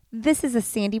This is a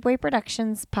Sandy Boy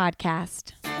Productions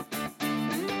podcast.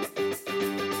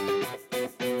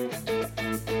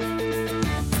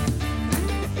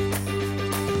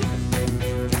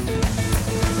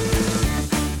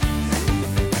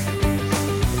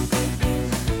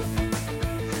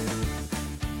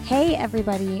 Hey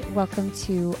everybody, welcome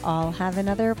to I'll Have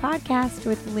Another Podcast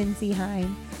with Lindsay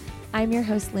Heim. I'm your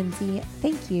host, Lindsay.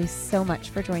 Thank you so much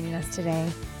for joining us today.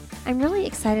 I'm really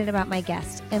excited about my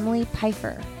guest, Emily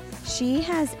Pifer. She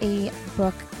has a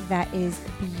book that is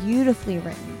beautifully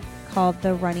written called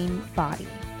The Running Body.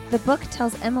 The book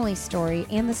tells Emily's story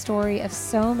and the story of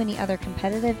so many other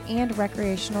competitive and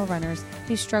recreational runners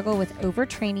who struggle with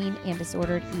overtraining and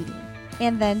disordered eating.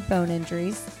 And then bone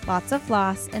injuries, lots of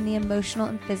loss, and the emotional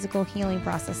and physical healing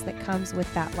process that comes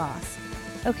with that loss.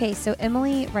 Okay, so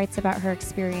Emily writes about her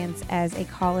experience as a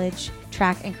college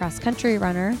track and cross country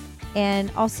runner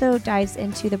and also dives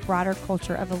into the broader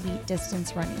culture of elite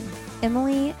distance running.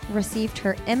 Emily received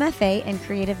her MFA in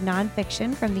creative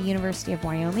nonfiction from the University of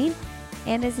Wyoming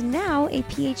and is now a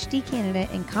PhD candidate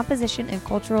in composition and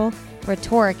cultural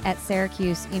rhetoric at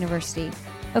Syracuse University.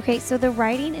 Okay, so the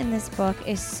writing in this book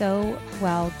is so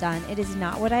well done. It is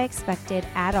not what I expected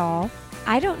at all.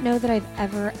 I don't know that I've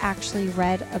ever actually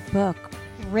read a book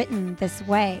written this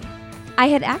way. I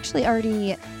had actually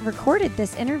already recorded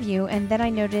this interview, and then I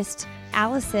noticed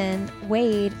Allison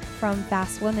Wade from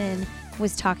Fast Women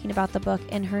was talking about the book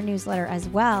in her newsletter as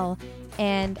well,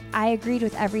 and I agreed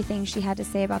with everything she had to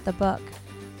say about the book.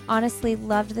 Honestly,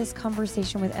 loved this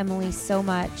conversation with Emily so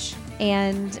much,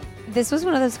 and this was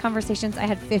one of those conversations I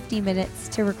had 50 minutes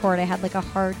to record. I had like a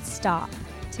hard stop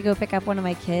to go pick up one of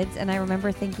my kids, and I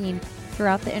remember thinking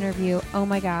throughout the interview, oh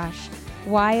my gosh,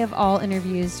 why of all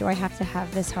interviews do I have to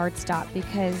have this hard stop?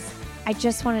 Because I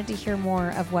just wanted to hear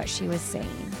more of what she was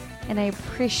saying, and I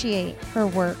appreciate her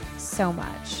work so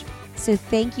much. So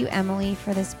thank you, Emily,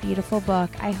 for this beautiful book.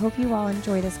 I hope you all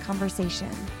enjoy this conversation.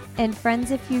 And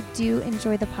friends, if you do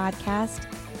enjoy the podcast,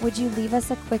 would you leave us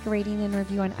a quick rating and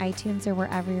review on iTunes or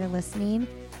wherever you're listening?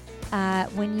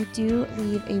 When you do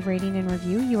leave a rating and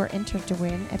review, you are entered to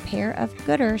win a pair of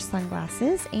Gooder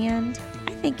sunglasses. And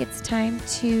I think it's time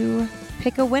to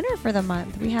pick a winner for the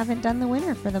month. We haven't done the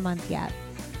winner for the month yet.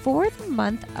 For the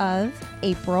month of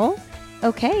April,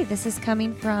 okay, this is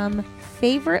coming from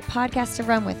Favorite Podcast to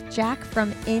Run with Jack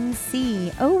from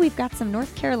NC. Oh, we've got some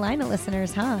North Carolina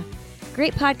listeners, huh?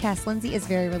 Great podcast. Lindsay is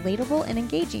very relatable and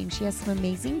engaging. She has some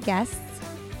amazing guests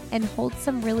and holds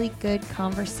some really good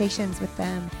conversations with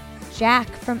them. Jack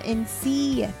from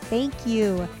NC, thank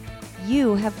you.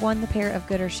 You have won the pair of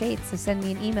Gooder shades, so send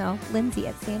me an email,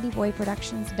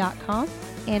 lindsay@sandyboyproductions.com,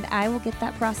 and I will get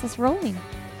that process rolling.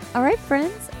 All right,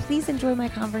 friends, please enjoy my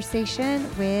conversation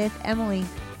with Emily.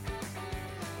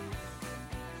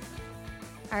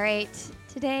 All right.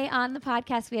 Today on the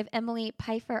podcast, we have Emily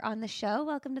Pifer on the show.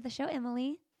 Welcome to the show,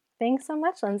 Emily. Thanks so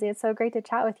much, Lindsay. It's so great to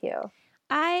chat with you.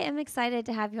 I am excited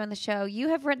to have you on the show. You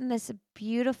have written this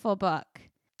beautiful book.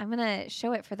 I'm going to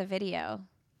show it for the video.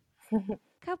 Look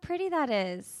how pretty that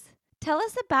is. Tell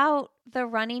us about The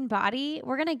Running Body.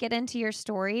 We're going to get into your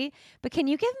story, but can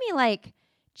you give me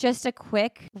just a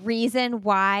quick reason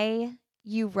why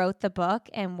you wrote the book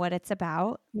and what it's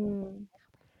about?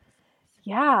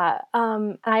 Yeah,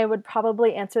 I would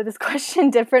probably answer this question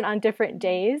different on different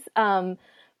days.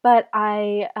 But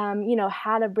I,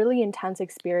 had a really intense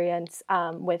experience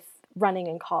with running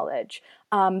in college.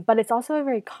 But it's also a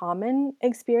very common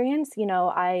experience.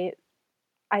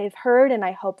 I've heard and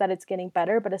I hope that it's getting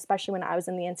better, but especially when I was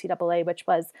in the NCAA, which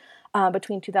was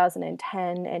between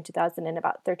 2010 and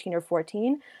 2013 or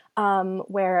 14,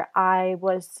 where I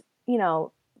was, in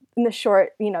the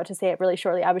short, to say it really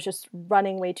shortly, I was just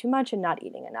running way too much and not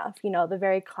eating enough. The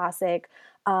very classic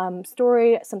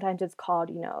story. Sometimes it's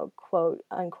called, quote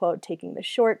unquote, taking the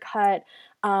shortcut.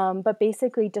 But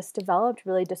basically just developed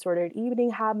really disordered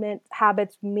eating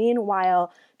habits.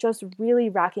 Meanwhile, just really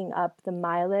racking up the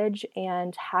mileage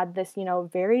and had this,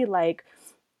 very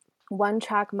one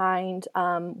track mind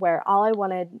where all I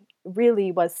wanted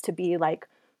really was to be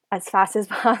as fast as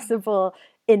possible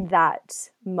in that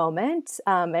moment.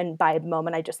 And by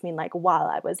moment, I just mean while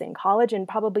I was in college and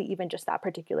probably even just that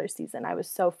particular season. I was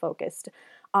so focused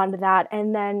on that.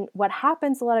 And then what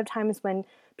happens a lot of times when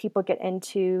people get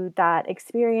into that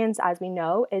experience, as we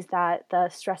know, is that the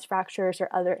stress fractures or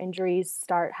other injuries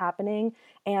start happening.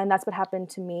 And that's what happened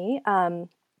to me. I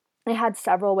had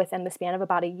several within the span of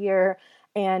about a year,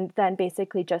 and then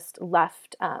basically just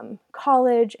left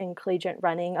college and collegiate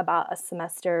running about a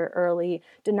semester early,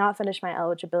 did not finish my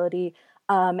eligibility,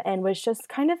 and was just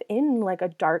kind of in a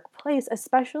dark place,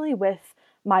 especially with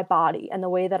my body and the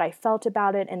way that I felt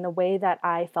about it and the way that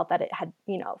I felt that it had,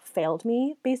 failed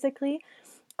me basically.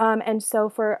 And so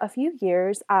for a few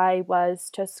years, I was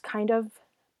just kind of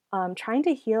trying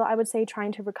to heal, I would say,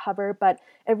 trying to recover, but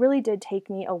it really did take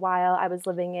me a while. I was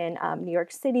living in New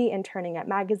York City, interning at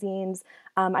magazines.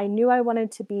 I knew I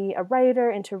wanted to be a writer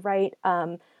and to write,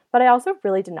 but I also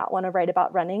really did not want to write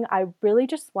about running. I really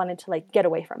just wanted to like get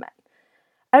away from it.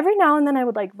 Every now and then I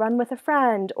would like run with a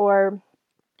friend or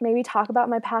maybe talk about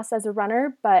my past as a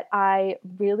runner, but I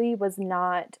really was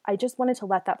not, I just wanted to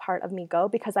let that part of me go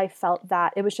because I felt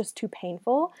that it was just too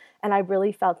painful. And I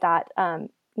really felt that,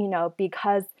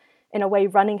 because in a way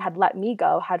running had let me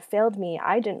go, had failed me,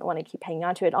 I didn't want to keep hanging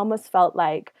on to it. It almost felt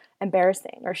like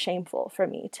embarrassing or shameful for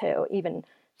me to even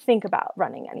think about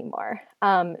running anymore.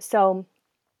 So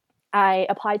I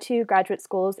applied to graduate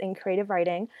schools in creative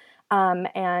writing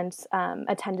and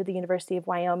attended the University of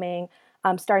Wyoming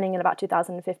starting in about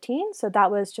 2015. So that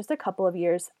was just a couple of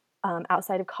years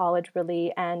outside of college,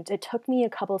 really. And it took me a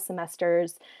couple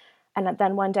semesters. And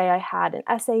then one day I had an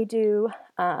essay due,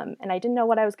 and I didn't know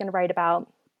what I was going to write about.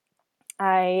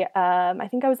 I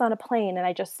think I was on a plane and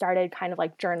I just started kind of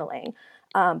like journaling,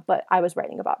 but I was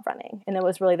writing about running, and it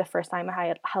was really the first time I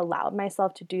had allowed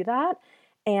myself to do that.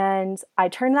 And I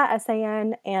turned that essay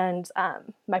in, and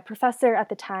my professor at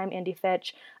the time, Andy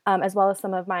Fitch, as well as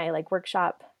some of my like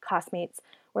workshop classmates,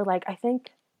 were like, "I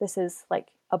think this is like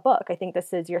a book. I think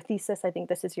this is your thesis. I think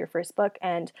this is your first book."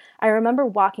 And I remember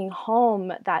walking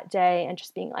home that day and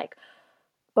just being like,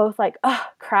 both like, oh,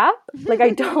 crap. Like, I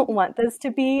don't want this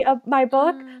to be my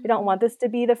book. I don't want this to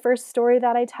be the first story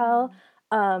that I tell.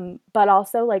 But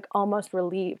also like almost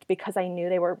relieved because I knew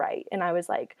they were right. And I was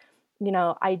like,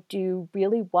 I do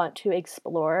really want to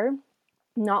explore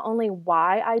not only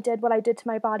why I did what I did to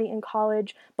my body in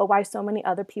college, but why so many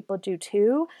other people do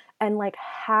too. And like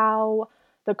how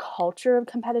the culture of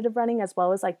competitive running, as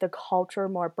well as like the culture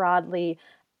more broadly,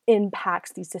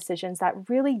 impacts these decisions that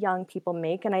really young people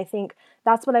make. And I think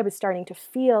that's what I was starting to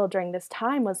feel during this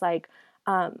time was like,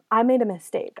 I made a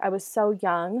mistake. I was so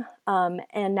young.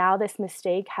 And now this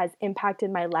mistake has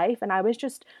impacted my life. And I was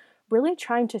just really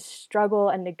trying to struggle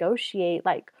and negotiate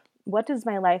like, what does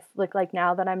my life look like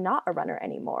now that I'm not a runner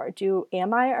anymore?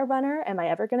 Am I a runner? Am I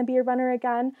ever going to be a runner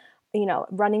again?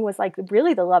 Running was like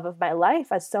really the love of my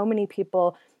life, as so many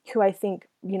people who I think,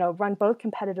 run both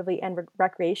competitively and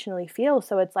recreationally feel.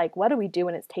 So it's like, what do we do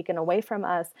when it's taken away from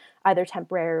us, either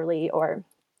temporarily or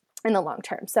in the long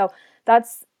term? So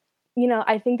that's,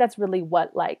 I think that's really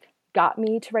what like got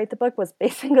me to write the book, was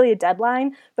basically a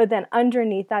deadline. But then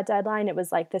underneath that deadline, it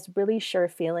was like this really sure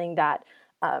feeling that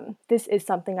this is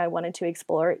something I wanted to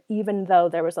explore, even though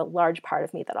there was a large part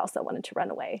of me that also wanted to run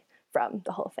away from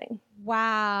the whole thing.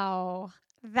 Wow.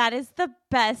 That is the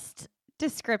best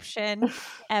description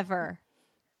ever.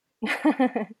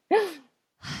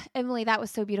 Emily, that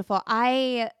was so beautiful.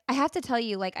 I have to tell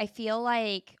you, like, I feel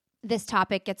like this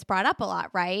topic gets brought up a lot,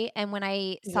 right? And when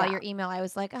I saw your email, I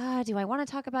was like, do I want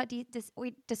to talk about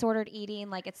disordered eating?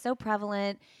 Like, it's so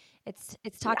prevalent. It's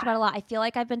talked about a lot. I feel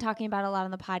like I've been talking about a lot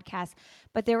on the podcast,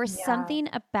 but there was something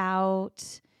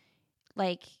about,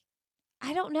 like,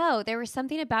 I don't know. There was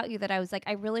something about you that I was like,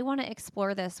 I really want to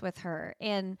explore this with her.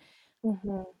 And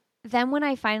then when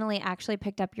I finally actually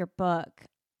picked up your book,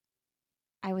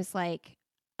 I was like,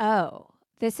 oh,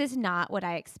 this is not what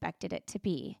I expected it to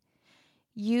be.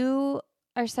 You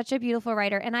are such a beautiful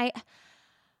writer. And I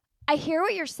hear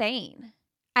what you're saying.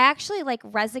 I actually like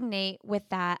resonate with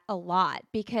that a lot,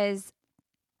 because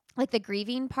like the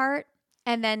grieving part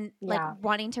and then like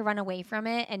wanting to run away from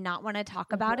it and not want to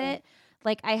talk about it.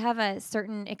 Like I have a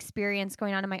certain experience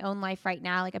going on in my own life right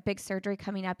now, like a big surgery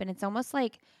coming up. And it's almost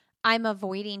like I'm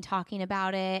avoiding talking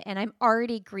about it, and I'm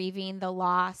already grieving the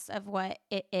loss of what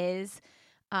it is.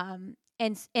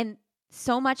 And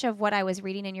so much of what I was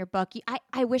reading in your book,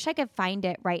 I wish I could find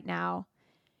it right now.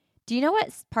 Do you know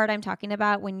what part I'm talking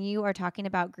about when you are talking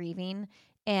about grieving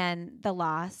and the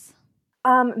loss?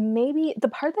 Maybe the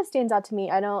part that stands out to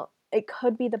me, it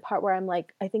could be the part where I'm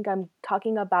like, I think I'm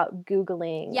talking about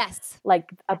Googling, like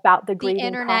about the grieving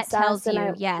internet process. Tells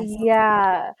you,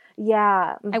 yes.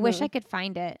 Yeah. I wish I could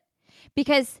find it,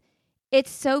 because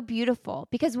it's so beautiful.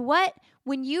 Because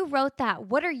when you wrote that,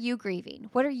 what are you grieving?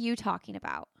 What are you talking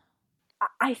about?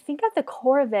 I think at the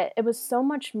core of it, it was so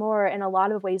much more in a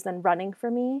lot of ways than running for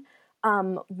me.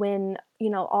 When,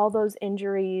 all those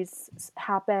injuries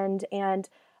happened, and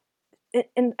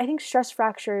I think stress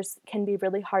fractures can be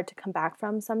really hard to come back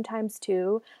from sometimes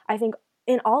too. I think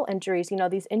in all injuries,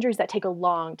 these injuries that take a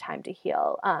long time to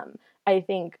heal. I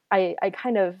think I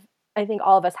kind of I think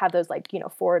all of us have those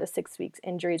 4 to 6 weeks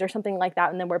injuries or something like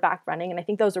that, and then we're back running. And I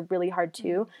think those are really hard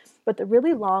too. But the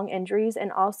really long injuries,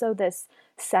 and also this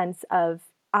sense of,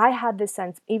 I had this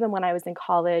sense even when I was in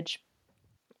college,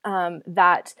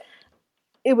 that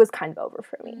it was kind of over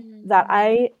for me, that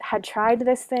I had tried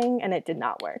this thing and it did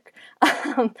not work.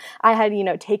 I had,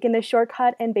 taken this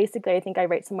shortcut, and basically I think I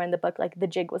write somewhere in the book, like, the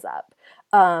jig was up.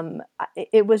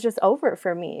 It was just over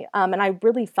for me. And I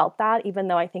really felt that, even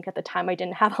though I think at the time I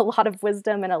didn't have a lot of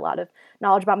wisdom and a lot of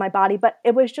knowledge about my body, but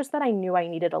it was just that I knew I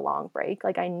needed a long break.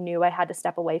 Like, I knew I had to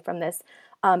step away from this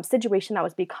situation that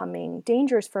was becoming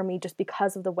dangerous for me, just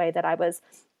because of the way that I was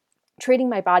treating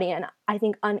my body, and I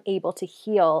think unable to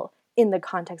heal in the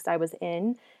context I was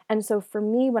in. And so for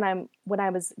me, when I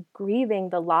was grieving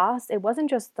the loss, it wasn't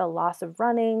just the loss of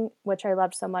running, which I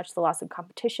loved so much, the loss of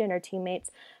competition or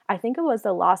teammates. I think it was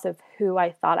the loss of who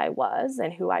I thought I was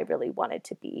and who I really wanted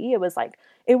to be. It was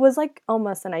like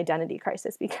almost an identity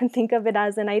crisis, we can think of it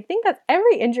as. And I think that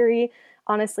every injury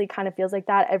honestly kind of feels like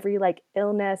that. Every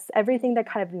illness, everything that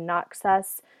kind of knocks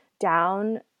us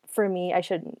down. For me, I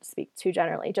shouldn't speak too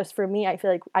generally. Just for me, I feel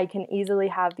like I can easily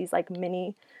have these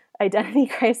mini identity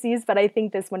crises, but I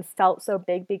think this one felt so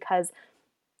big because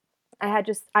I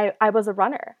was a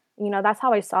runner. That's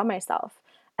how I saw myself,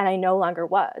 and I no longer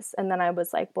was. And then I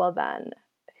was like, well, then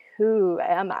who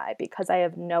am I? Because I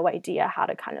have no idea how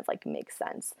to kind of make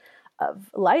sense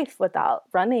of life without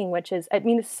running, which is, I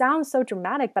mean, it sounds so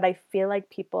dramatic, but I feel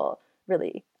like people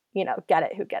really, get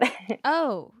it, who get it.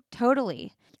 Oh,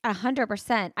 totally.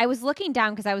 100%. I was looking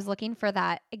down because I was looking for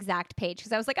that exact page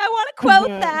because I was like, I want to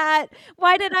quote that.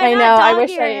 Why did I I not know. I dog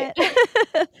wish ear I.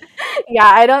 it? Yeah,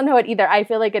 I don't know it either. I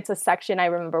feel like it's a section I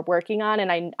remember working on,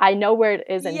 and I know where it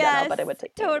is in general, Yes, but it would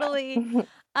take me a totally.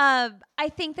 while. I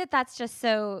think that that's just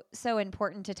so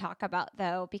important to talk about,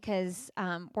 though, because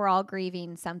we're all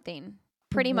grieving something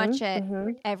pretty much at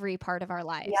every part of our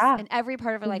lives. Yeah. And every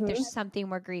part of our life, there's something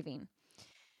we're grieving.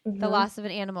 The Mm-hmm. loss of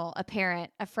an animal, a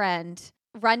parent, a friend,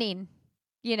 running,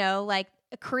 a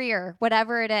career,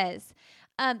 whatever it is.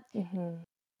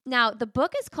 Now, the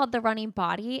book is called The Running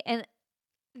Body, and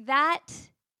that,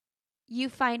 you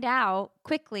find out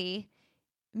quickly,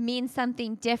 means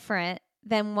something different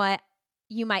than what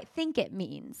you might think it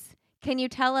means. Can you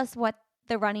tell us what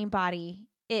the running body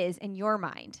is in your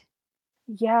mind?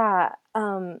 Yeah.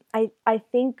 I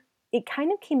think it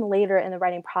kind of came later in the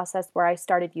writing process where I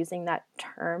started using that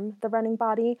term, the running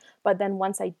body. But then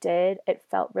once I did, it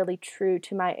felt really true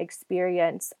to my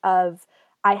experience of,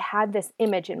 I had this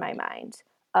image in my mind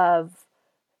of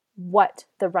what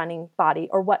the running body,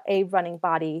 or what a running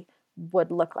body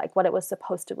would look like, what it was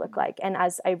supposed to look like. And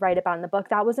as I write about in the book,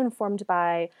 that was informed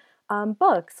by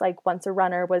books. Like Once a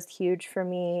Runner was huge for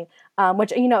me,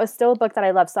 which, is still a book that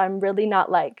I love. So I'm really not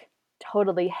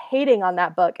totally hating on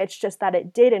that book. It's just that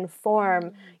it did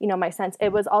inform, my sense.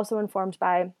 It was also informed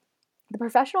by the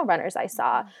professional runners I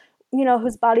saw,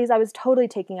 whose bodies I was totally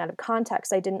taking out of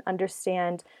context. I didn't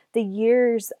understand the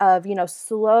years of,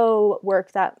 slow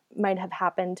work that might have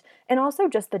happened, and also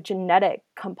just the genetic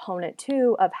component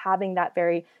too of having that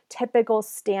very typical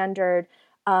standard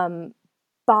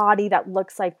body that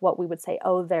looks like what we would say,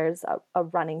 oh, there's a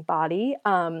running body.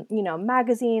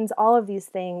 Magazines, all of these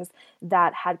things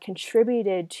that had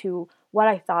contributed to what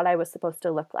I thought I was supposed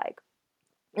to look like.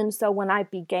 And so when I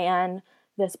began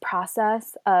this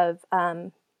process of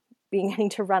beginning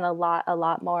to run a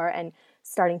lot more and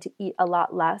starting to eat a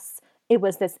lot less, it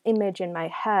was this image in my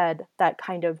head that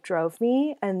kind of drove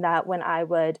me. And that when I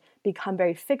would become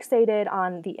very fixated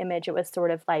on the image, it was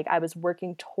sort of like I was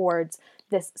working towards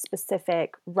this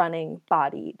specific running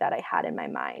body that I had in my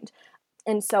mind.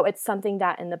 And so it's something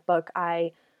that in the book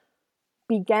I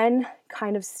began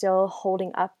kind of still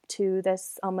holding up to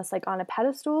this almost like on a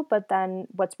pedestal. But then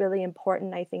what's really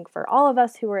important, I think, for all of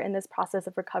us who are in this process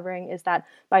of recovering is that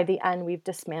by the end, we've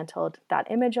dismantled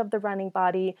that image of the running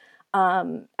body.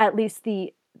 At least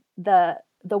the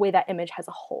way that image has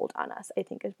a hold on us, I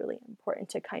think, is really important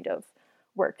to kind of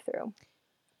work through.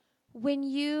 When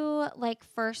you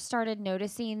first started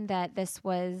noticing that this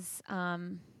was,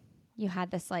 you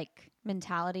had this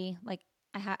mentality,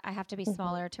 I have to be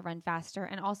smaller to run faster.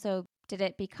 And also, did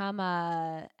it become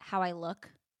how I look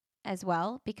as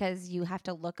well? Because you have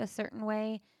to look a certain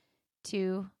way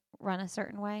to run a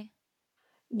certain way?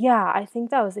 Yeah, I think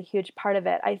that was a huge part of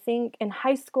it. I think in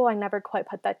high school, I never quite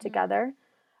put that together.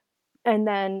 And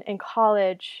then in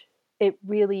college, it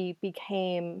really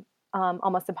became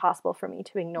almost impossible for me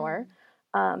to ignore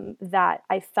that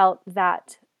I felt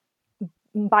that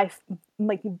by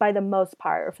the most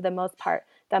part, or for the most part,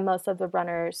 that most of the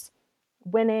runners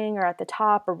winning or at the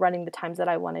top or running the times that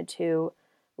I wanted to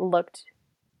looked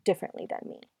differently than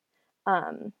me.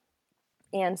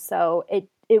 And so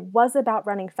it was about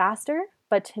running faster,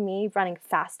 but to me, running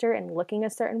faster and looking a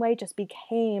certain way just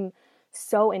became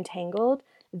so entangled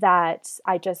that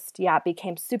I just,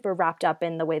 became super wrapped up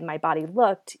in the way my body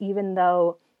looked, even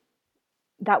though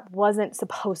that wasn't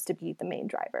supposed to be the main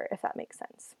driver, if that makes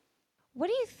sense. What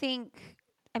do you think?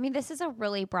 I mean, this is a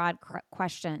really broad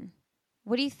question.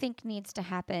 What do you think needs to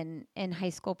happen in high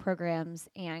school programs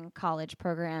and college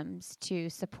programs to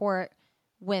support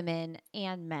women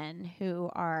and men who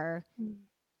are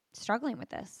struggling with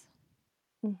this?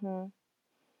 Mm-hmm.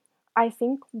 I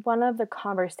think one of the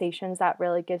conversations that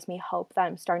really gives me hope that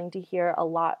I'm starting to hear a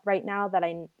lot right now that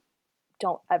I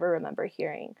don't ever remember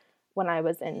hearing when I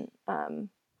was in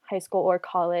high school or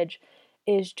college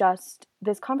is just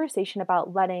this conversation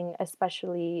about letting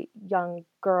especially young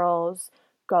girls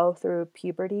go through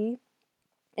puberty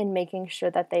and making sure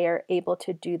that they are able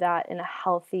to do that in a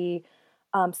healthy,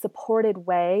 supported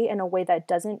way, in a way that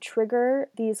doesn't trigger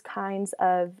these kinds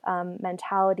of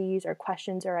mentalities or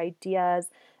questions or ideas,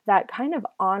 that kind of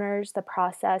honors the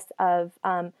process of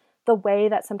the way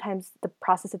that sometimes the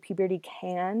process of puberty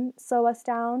can slow us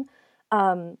down.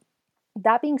 Um,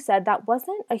 that being said, that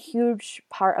wasn't a huge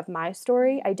part of my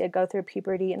story. I did go through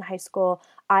puberty in high school.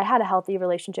 I had a healthy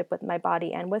relationship with my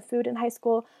body and with food in high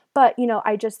school. But,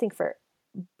 I just think for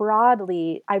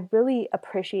broadly, I really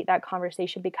appreciate that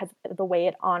conversation because the way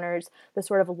it honors the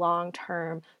sort of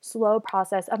long-term, slow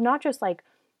process of not just like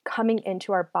coming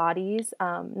into our bodies,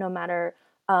 no matter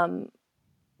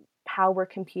how we're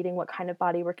competing, what kind of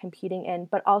body we're competing in,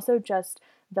 but also just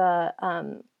the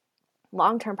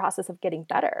long-term process of getting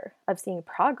better, of seeing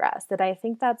progress. That I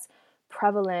think that's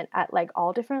prevalent at like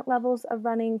all different levels of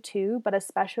running too, but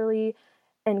especially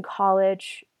in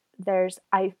college,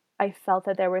 I felt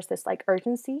that there was this like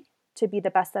urgency to be the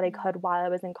best that I could while I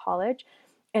was in college.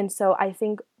 And so I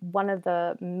think one of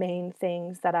the main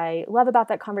things that I love about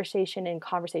that conversation and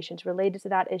conversations related to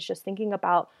that is just thinking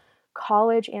about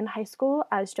college and high school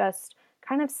as just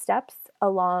kind of steps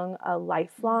along a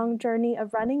lifelong journey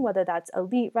of running, whether that's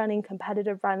elite running,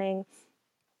 competitive running,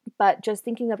 but just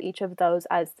thinking of each of those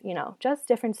as, just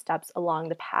different steps along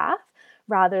the path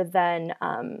rather than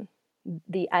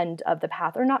the end of the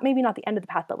path, or not, maybe not the end of the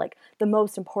path, but like the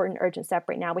most important urgent step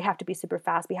right now. We have to be super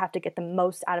fast. We have to get the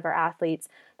most out of our athletes.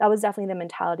 That was definitely the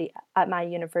mentality at my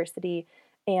university.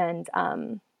 And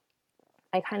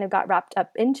I kind of got wrapped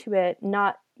up into it,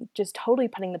 not just totally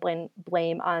putting the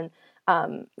blame on,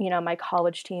 my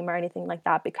college team or anything like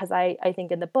that, because I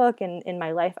think in the book and in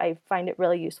my life, I find it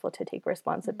really useful to take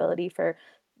responsibility for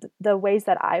the ways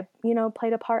that I,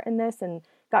 played a part in this and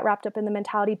got wrapped up in the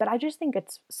mentality. But I just think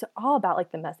it's all about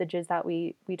like the messages that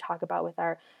we talk about with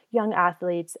our young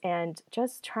athletes and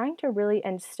just trying to really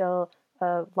instill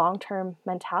a long-term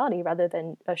mentality rather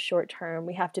than a short-term,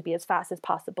 we have to be as fast as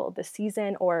possible this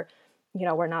season or,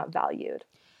 we're not valued.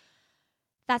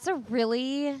 That's a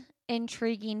really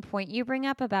intriguing point you bring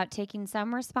up about taking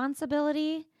some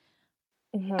responsibility.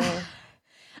 Mm-hmm.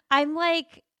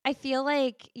 I feel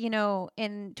like,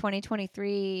 in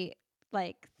 2023,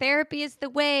 like therapy is the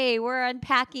way. We're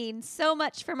unpacking so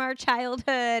much from our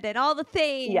childhood and all the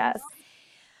things. Yes.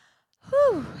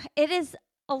 Whew, it is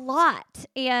a lot.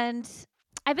 And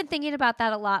I've been thinking about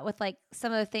that a lot with like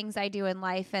some of the things I do in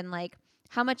life and like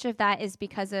how much of that is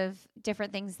because of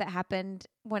different things that happened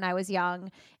when I was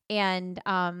young. And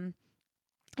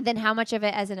then how much of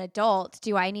it as an adult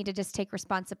do I need to just take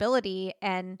responsibility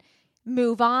and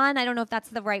move on? I don't know if that's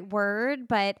the right word,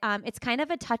 but it's kind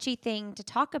of a touchy thing to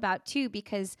talk about too,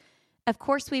 because of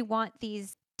course we want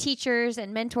these teachers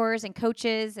and mentors and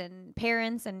coaches and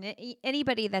parents and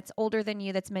anybody that's older than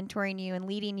you that's mentoring you and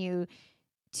leading you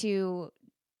to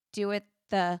do it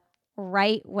the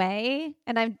right way.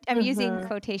 And I'm using Mm-hmm.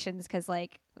 quotations because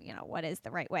like, what is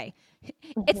the right way?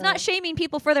 It's not Mm-hmm. shaming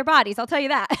people for their bodies, I'll tell you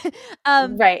that.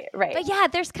 Right. But yeah,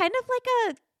 there's kind of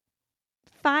like a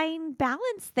fine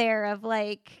balance there of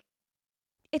like,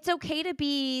 it's okay to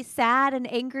be sad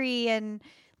and angry and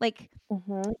like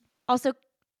Mm-hmm. also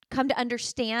come to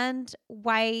understand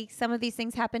why some of these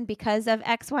things happen because of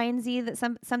X, Y, and Z that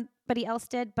somebody else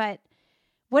did. But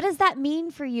what does that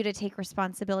mean for you to take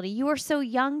responsibility? You are so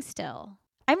young still.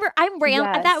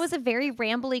 That Yes. was a very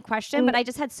rambly question, but I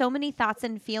just had so many thoughts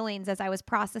and feelings as I was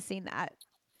processing that.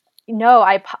 No,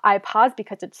 I paused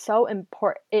because it's so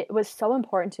important. It was so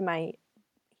important to my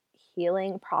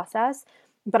healing process,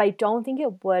 but I don't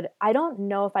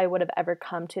know if I would have ever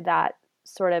come to that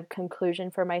sort of conclusion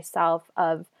for myself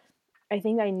of, I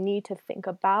think I need to think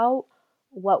about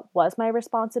what was my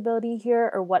responsibility here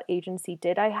or what agency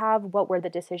did I have? What were the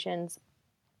decisions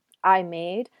I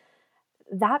made?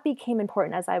 that became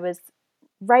important as I was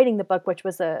writing the book, which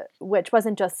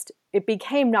wasn't just, it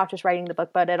became not just writing the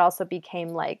book, but it also became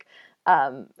like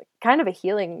kind of a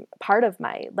healing part of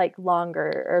my like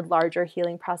longer or larger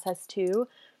healing process too.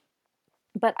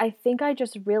 But I think I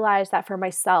just realized that for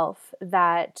myself,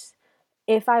 that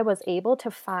if I was able to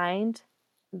find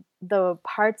the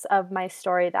parts of my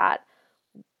story that,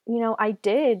 I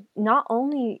did not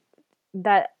only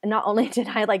did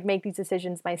I like make these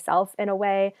decisions myself in a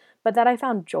way, but that I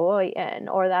found joy in,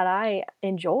 or that I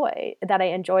enjoyed,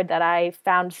 that I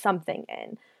found something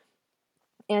in.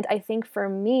 And I think for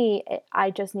me, I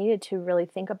just needed to really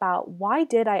think about, why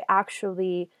did I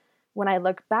actually, when I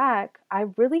look back, I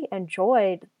really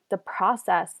enjoyed the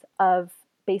process of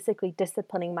basically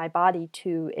disciplining my body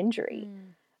to injury,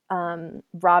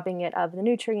 robbing it of the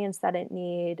nutrients that it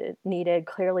needed,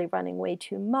 clearly running way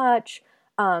too much.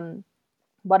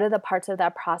 What are the parts of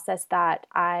that process that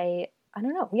I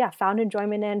don't know, yeah, found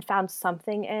enjoyment in, found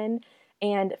something in.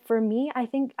 And for me, I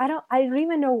think I don't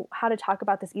even know how to talk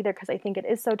about this either, because I think it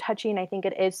is so touchy, and I think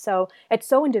it's so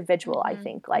individual. I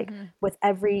think like with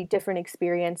every different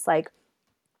experience, like,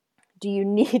 do you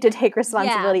need to take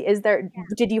responsibility?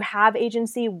 Did you have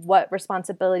agency? What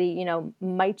responsibility,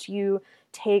 might you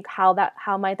take?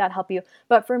 How might that help you?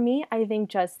 But for me, I think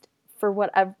just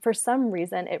for some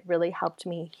reason, it really helped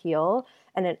me heal,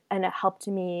 and it helped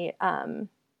me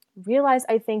realize,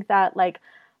 I think, that like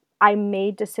I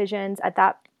made decisions at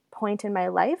that point in my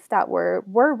life that were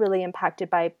really impacted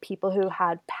by people who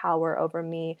had power over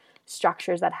me,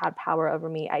 structures that had power over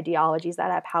me, ideologies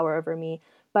that had power over me,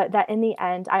 but that in the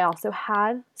end, I also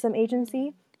had some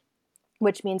agency,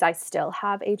 which means I still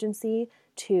have agency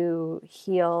to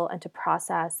heal and to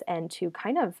process and to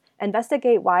kind of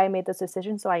investigate why I made those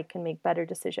decisions, so I can make better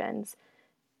decisions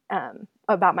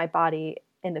about my body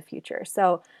in the future.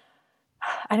 So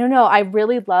I don't know. I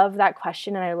really love that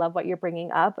question, and I love what you're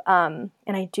bringing up. And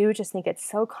I do just think it's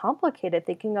so complicated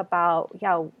thinking about,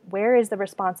 where is the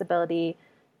responsibility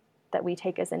that we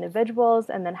take as individuals,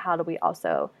 and then how do we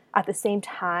also, at the same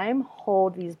time,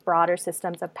 hold these broader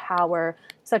systems of power,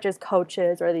 such as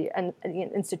coaches or the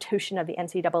institution of the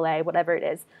NCAA, whatever it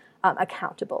is,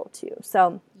 accountable to.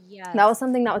 So that was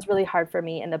something that was really hard for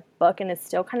me in the book, and it's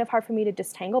still kind of hard for me to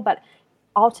disentangle, but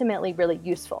ultimately really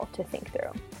useful to think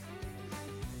through.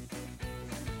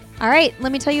 All right,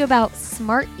 let me tell you about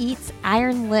Smart Eats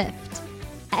Iron Lift,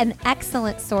 an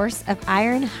excellent source of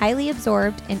iron, highly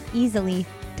absorbed and easily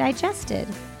digested.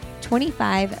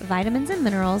 25 vitamins and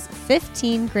minerals,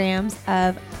 15 grams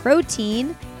of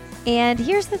protein. And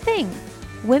here's the thing,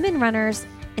 women runners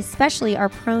especially are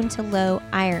prone to low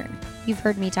iron. You've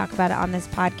heard me talk about it on this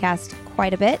podcast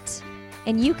quite a bit.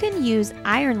 And you can use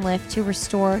Iron Lift to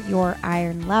restore your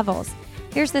iron levels.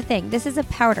 Here's the thing, this is a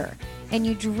powder, and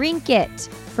you drink it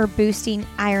for boosting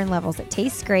iron levels. It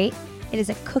tastes great. It is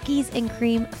a cookies and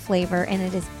cream flavor, and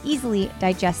it is easily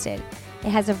digested. It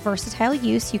has a versatile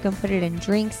use. You can put it in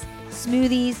drinks,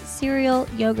 smoothies, cereal,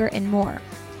 yogurt, and more.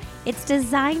 It's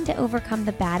designed to overcome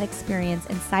the bad experience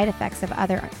and side effects of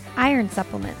other iron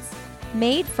supplements.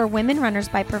 Made for women runners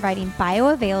by providing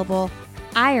bioavailable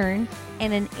iron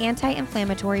and an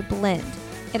anti-inflammatory blend.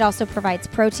 It also provides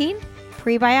protein,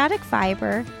 prebiotic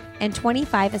fiber, and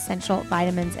 25 essential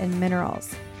vitamins and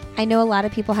minerals. I know a lot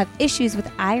of people have issues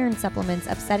with iron supplements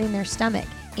upsetting their stomach,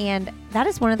 and that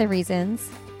is one of the reasons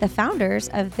the founders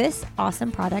of this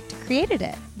awesome product created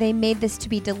it. They made this to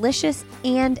be delicious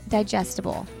and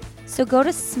digestible. So go to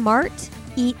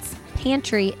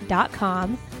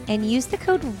smarteatspantry.com and use the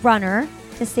code RUNNER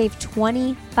to save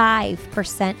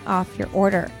 25% off your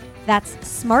order. That's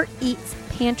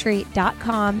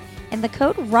smarteatspantry.com and the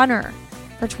code RUNNER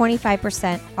for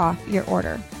 25% off your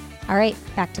order. All right,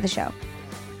 back to the show.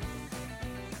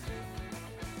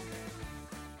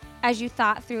 As you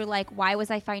thought through, like, why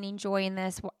was I finding joy in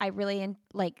this? I really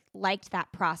liked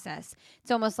that process.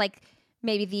 It's almost like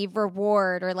maybe the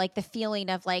reward or like the feeling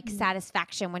of like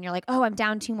satisfaction when you're like, oh, I'm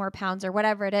down 2 more pounds or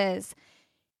whatever it is.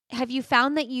 Have you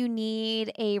found that you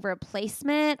need a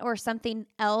replacement or something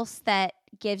else that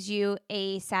gives you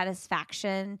a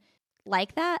satisfaction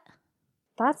like that?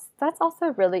 That's also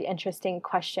a really interesting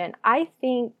question. I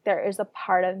think there is a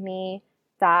part of me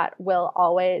that will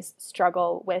always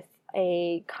struggle with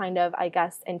a kind of, I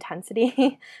guess,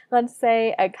 intensity, let's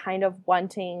say, a kind of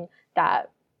wanting that.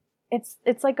 It's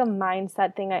like a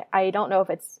mindset thing. I don't know if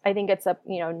I think it's a,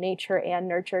 nature and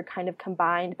nurture kind of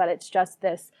combined, but it's just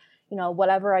this,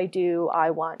 whatever I do,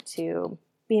 I want to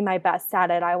be my best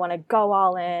at it. I want to go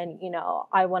all in,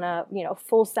 I want to,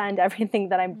 full send everything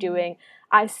that I'm doing.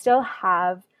 I still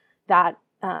have that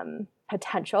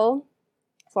potential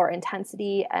for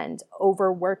intensity and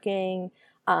overworking,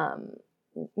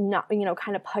 not,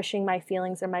 kind of pushing my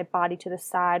feelings or my body to the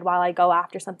side while I go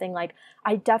after something. Like,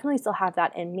 I definitely still have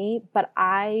that in me, but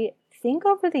I think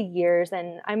over the years,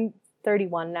 and I'm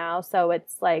 31 now, so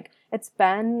it's like, it's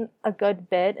been a good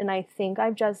bit. And I think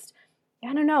I've just,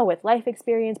 I don't know, with life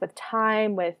experience, with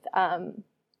time, with,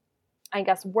 I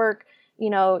guess, work,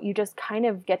 you just kind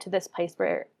of get to this place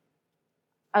where,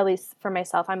 at least for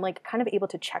myself, I'm like kind of able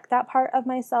to check that part of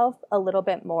myself a little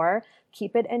bit more,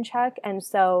 keep it in check. And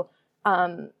so,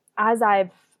 as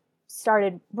I've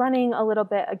started running a little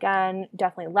bit again,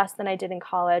 definitely less than I did in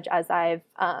college, as I've,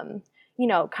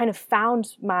 kind of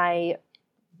found my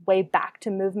way back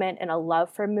to movement and a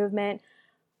love for movement,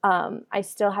 I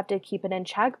still have to keep it in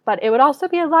check. But it would also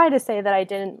be a lie to say that I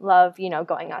didn't love,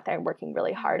 going out there and working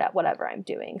really hard at whatever I'm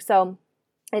doing. So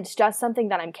it's just something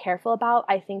that I'm careful about,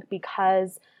 I think,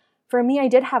 because for me, I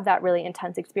did have that really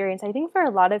intense experience. I think for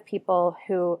a lot of people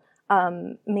who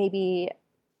maybe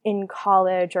in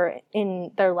college or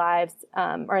in their lives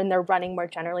or in their running more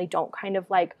generally don't kind of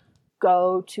like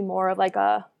go to more of like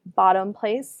a bottom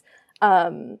place,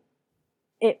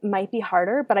 it might be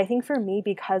harder. But I think for me,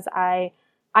 because I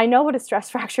know what a stress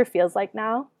fracture feels like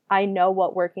now, I know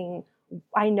what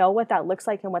that looks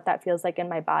like and what that feels like in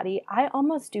my body. I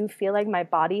almost do feel like my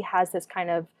body has this kind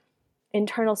of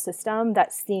internal system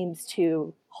that seems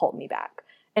to hold me back.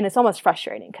 And it's almost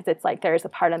frustrating because it's like there's a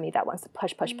part of me that wants to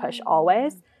push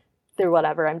always through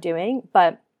whatever I'm doing.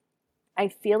 But I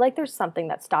feel like there's something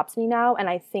that stops me now. And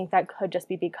I think that could just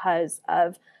be because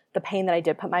of the pain that I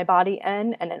did put my body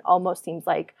in. And it almost seems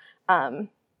like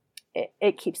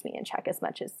it keeps me in check as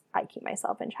much as I keep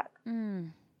myself in check.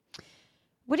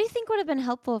 What do you think would have been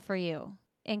helpful for you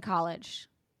in college?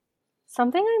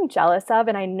 Something I'm jealous of,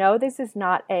 and I know this is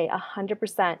not a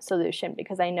 100% solution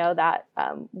because I know that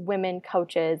women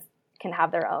coaches can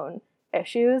have their own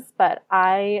issues, but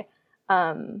I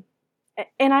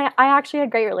actually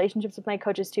had great relationships with my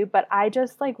coaches too, but I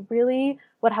just like really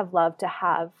would have loved to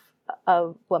have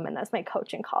a woman as my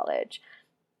coach in college.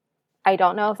 I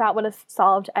don't know if that would have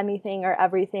solved anything or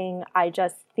everything. I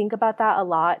just think about that a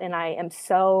lot, and I am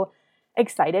so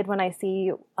excited when I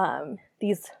see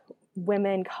these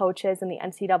women coaches in the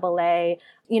NCAA,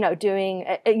 doing,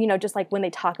 just like when they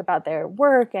talk about their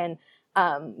work and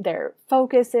their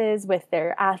focuses with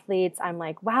their athletes, I'm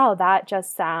like, wow, that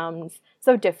just sounds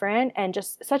so different and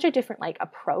just such a different like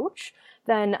approach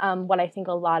than what I think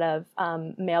a lot of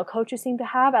male coaches seem to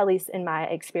have, at least in my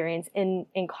experience in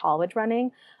college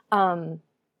running. And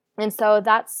so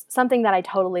that's something that I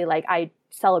totally like, I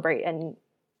celebrate, and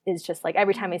is just like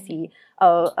every time I see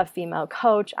a female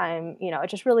coach, it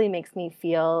just really makes me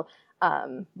feel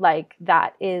like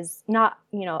that is not,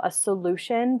 a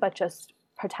solution, but just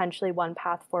potentially one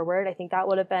path forward. I think that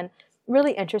would have been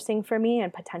really interesting for me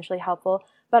and potentially helpful.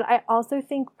 But I also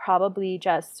think probably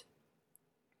just,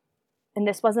 and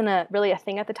this wasn't really a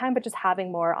thing at the time, but just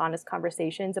having more honest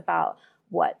conversations about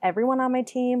what everyone on my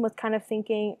team was kind of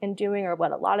thinking and doing, or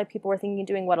what a lot of people were thinking and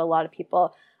doing, what a lot of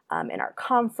people in our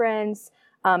conference,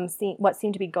 seeing what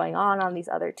seemed to be going on these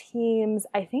other teams.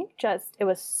 I think just it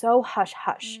was so hush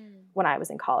hush when I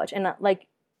was in college. And like,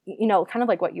 kind of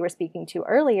like what you were speaking to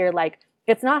earlier, like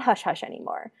it's not hush hush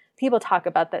anymore. People talk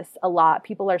about this a lot.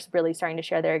 People are really starting to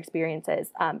share their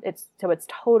experiences. It's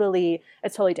totally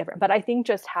different. But I think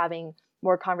just having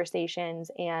more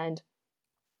conversations, and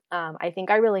I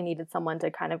think I really needed someone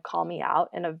to kind of call me out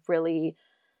in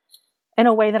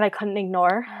a way that I couldn't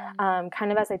ignore.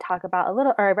 Kind of as I talk about a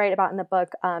little, or I write about in the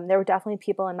book, there were definitely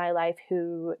people in my life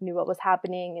who knew what was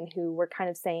happening and who were kind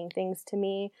of saying things to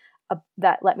me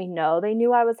that let me know they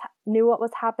knew what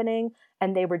was happening,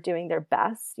 and they were doing their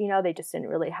best. They just didn't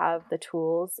really have the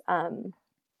tools. And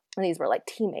these were like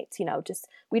teammates, just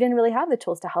we didn't really have the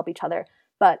tools to help each other.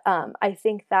 But I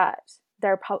think that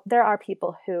there are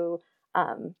people who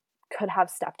could have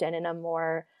stepped in a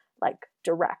more like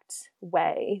direct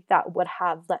way that would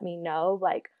have let me know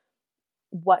like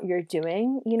what you're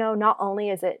doing. Not only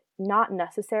is it not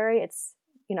necessary, it's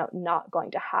not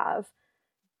going to have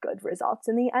good results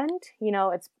in the end.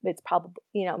 It's probably,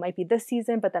 it might be this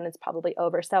season, but then it's probably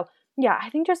over. So yeah, I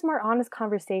think just more honest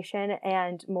conversation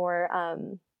and more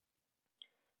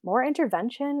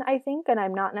intervention, I think. And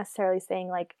I'm not necessarily saying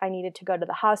like I needed to go to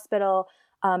the hospital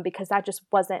because that just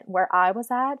wasn't where I was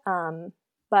at.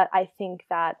 But I think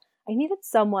that I needed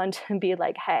someone to be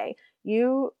like, hey,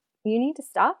 you need to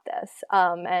stop this.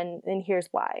 And here's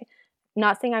why.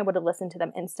 Not saying I would have listened to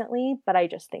them instantly, but I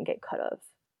just think it could have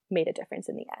made a difference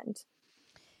in the end.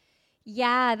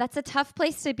 Yeah, that's a tough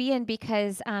place to be in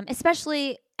because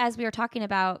especially as we were talking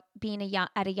about being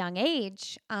at a young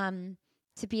age,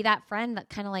 to be that friend that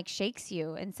kind of like shakes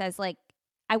you and says like,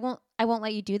 I won't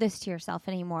let you do this to yourself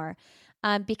anymore.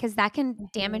 Because that can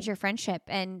damage your friendship,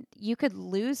 and you could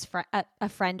lose a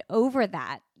friend over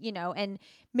that, and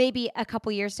maybe a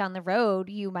couple years down the road,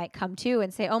 you might come to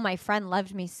and say, oh, my friend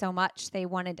loved me so much, they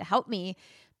wanted to help me.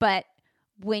 But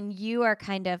when you are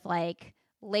kind of like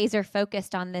laser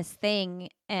focused on this thing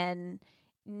and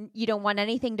you don't want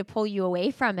anything to pull you away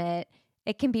from it,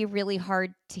 it can be really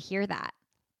hard to hear that.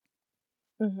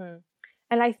 Mm-hmm.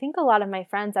 And I think a lot of my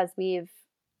friends, as we've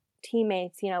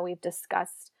teammates, we've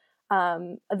discussed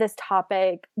this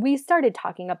topic. We started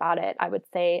talking about it, I would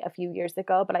say, a few years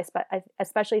ago, but I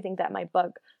especially think that my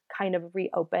book kind of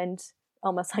reopened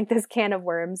almost like this can of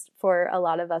worms for a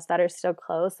lot of us that are still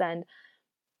close. And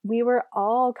we were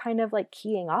all kind of like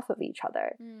keying off of each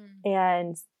other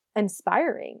and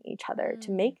inspiring each other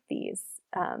to make these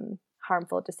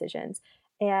harmful decisions.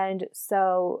 And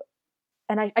so,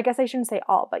 and I guess I shouldn't say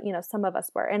all, but some of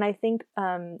us were. And I think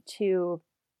to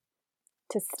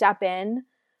step in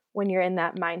when you're in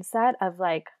that mindset of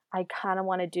like, I kind of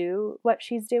want to do what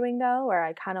she's doing though, or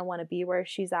I kind of want to be where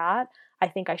she's at. I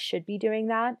think I should be doing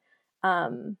that.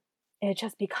 It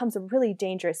just becomes a really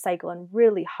dangerous cycle and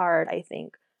really hard, I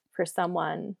think, for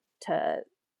someone to,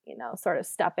 sort of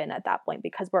step in at that point,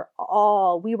 because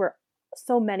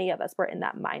so many of us were in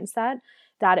that mindset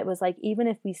that it was like, even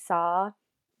if we saw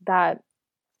that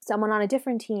someone on a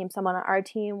different team, someone on our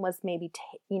team was maybe,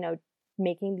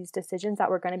 making these decisions that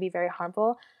were going to be very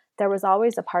harmful, there was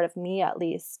always a part of me, at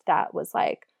least, that was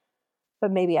like,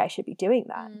 but maybe I should be doing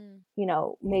that.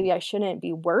 Maybe I shouldn't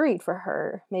be worried for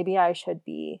her. Maybe I should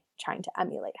be trying to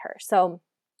emulate her. So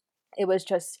it was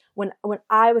just when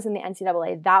I was in the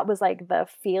NCAA, that was like the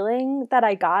feeling that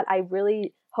I got. I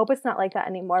really hope it's not like that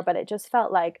anymore, but it just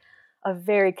felt like a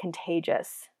very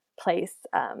contagious place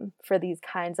for these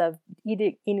kinds of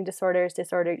eating disorders,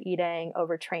 disordered eating,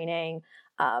 overtraining.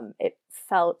 It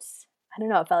felt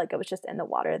like it was just in the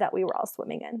water that we were all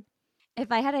swimming in.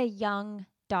 If I had a young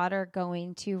daughter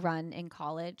going to run in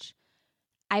college,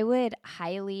 I would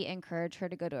highly encourage her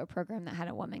to go to a program that had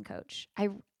a woman coach. I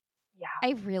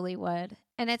really would.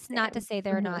 And it's not to say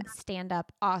there are not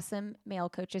stand-up awesome male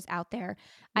coaches out there.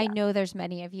 Yeah. I know there's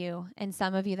many of you, and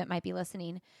some of you that might be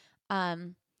listening.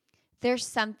 There's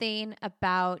something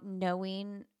about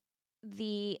knowing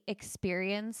the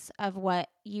experience of what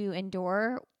you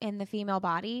endure in the female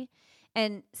body,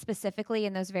 and specifically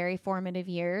in those very formative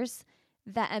years,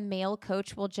 that a male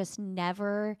coach will just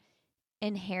never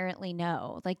inherently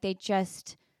know. Like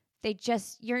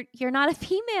you're not a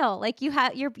female. Like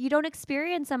you don't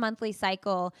experience a monthly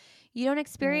cycle. You don't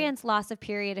experience loss of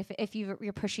period if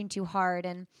you're pushing too hard.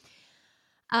 And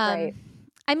right.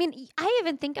 I mean, I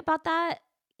even think about that,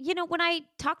 when I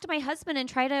talk to my husband and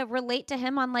try to relate to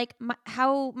him on like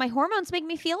how my hormones make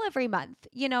me feel every month,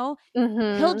 he'll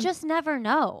just never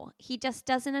know. He just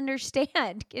doesn't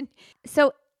understand.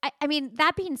 So, I mean,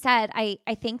 that being said, I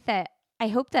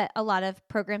hope that a lot of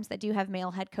programs that do have male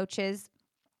head coaches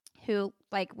who,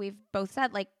 like we've both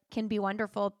said, like can be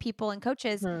wonderful people and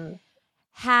coaches,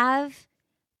 have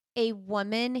a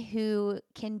woman who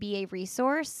can be a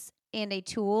resource and a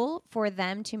tool for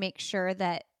them to make sure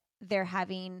that they're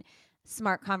having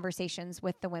smart conversations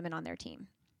with the women on their team.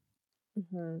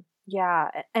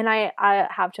 Yeah. And I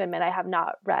have to admit, I have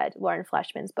not read Lauren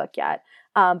Fleshman's book yet.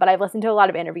 But I've listened to a lot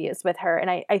of interviews with her.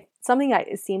 And something that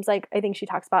it seems like I think she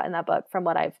talks about in that book, from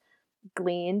what I've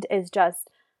gleaned, is just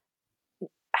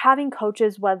having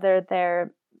coaches, whether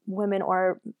they're women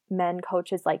or men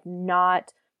coaches, like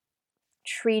not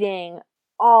treating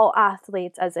all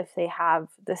athletes as if they have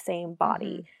the same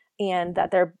body. And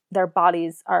that their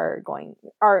bodies are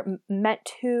meant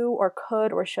to or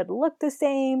could or should look the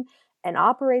same and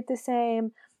operate the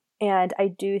same. And I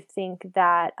do think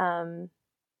that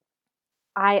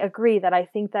I agree that I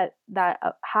think that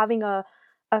having a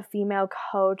female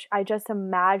coach, I just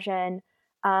imagine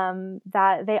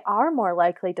that they are more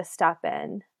likely to step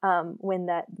in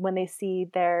when they see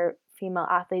their female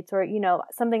athletes. Or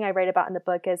something I write about in the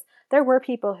book is there were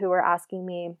people who were asking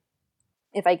me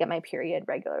if I get my period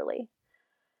regularly.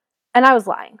 And I was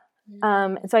lying.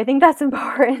 So I think that's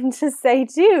important to say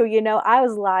too. I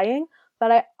was lying,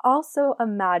 but I also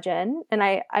imagine, and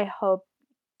I hope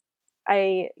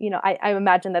I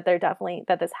imagine that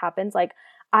that this happens. Like,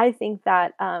 I think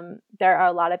that there are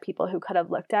a lot of people who could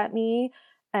have looked at me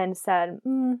and said,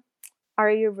 are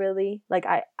you really? Like,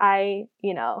 I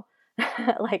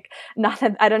like, not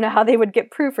that, I don't know how they would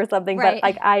get proof or something, right.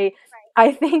 But like,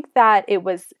 I think that it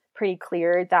was pretty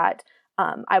clear that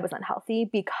I was unhealthy,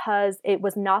 because it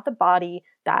was not the body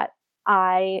that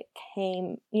I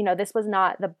came, this was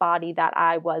not the body that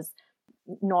I was,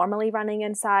 normally running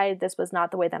inside. This was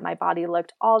not the way that my body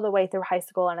looked all the way through high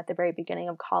school and at the very beginning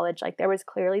of college. Like there was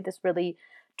clearly this really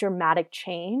dramatic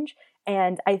change.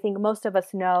 And I think most of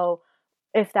us know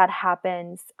if that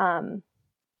happens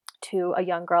to a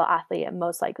young girl athlete, it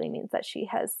most likely means that she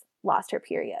has lost her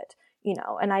period, you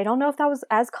know. And I don't know if that was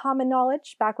as common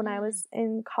knowledge back when I was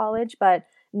in college, but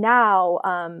now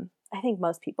I think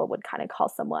most people would kind of call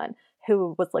someone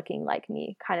who was looking like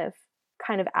me kind of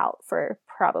out for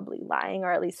probably lying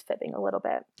or at least fibbing a little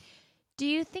bit. Do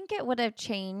you think it would have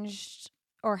changed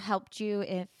or helped you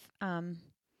if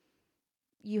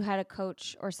you had a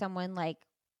coach or someone like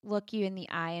look you in the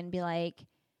eye and be like,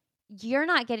 you're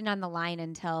not getting on the line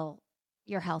until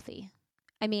you're healthy?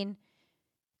 I mean,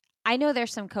 I know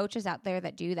there's some coaches out there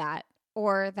that do that,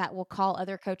 or that will call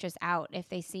other coaches out if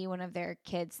they see one of their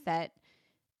kids that,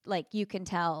 like, you can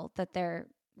tell that they're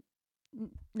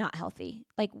not healthy.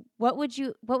 Like, what would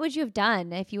you have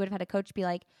done if you would have had a coach be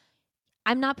like,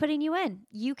 I'm not putting you in.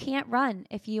 You can't run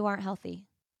if you aren't healthy.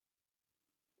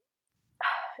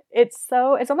 It's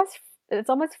almost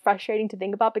frustrating to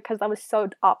think about because that was so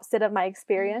opposite of my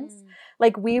experience.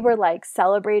 Like we were like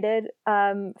celebrated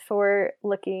for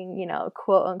looking, you know,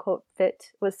 quote unquote fit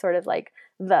was sort of like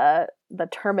the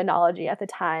terminology at the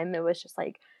time. It was just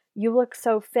like, you look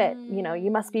so fit, you know,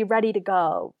 you must be ready to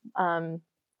go.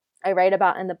 I write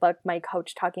about in the book my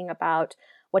coach talking about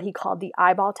what he called the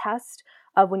eyeball test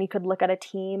of when you could look at a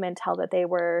team and tell that they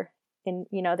were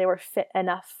they were fit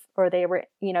enough, or they were,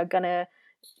 you know, gonna,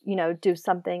 you know, do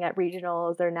something at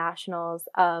regionals or nationals.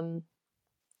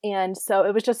 And so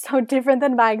it was just so different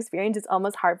than my experience. It's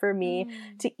almost hard for me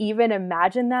to even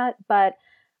imagine that. But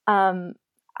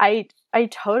I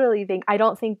totally think, I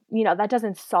don't think, you know, that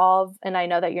doesn't solve, and I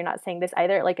know that you're not saying this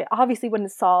either, like it obviously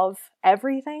wouldn't solve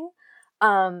everything.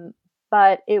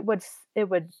 But it would,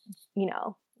 you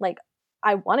know, like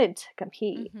I wanted to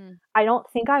compete. I don't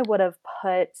think I would have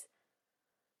put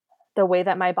the way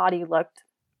that my body looked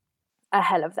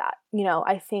ahead of that. You know,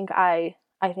 I think I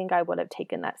would have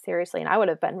taken that seriously, and I would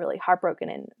have been really heartbroken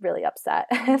and really upset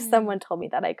if someone told me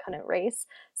that I couldn't race.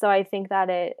 So I think that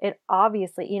it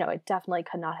obviously, you know, it definitely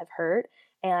could not have hurt.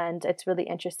 And it's really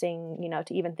interesting, you know,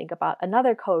 to even think about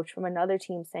another coach from another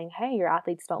team saying, hey, your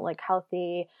athletes don't look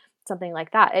healthy, something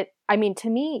like that. I mean, to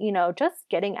me, you know, just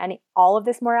getting all of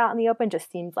this more out in the open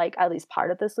just seems like at least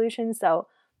part of the solution. So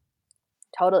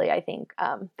totally, I think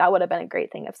that would have been a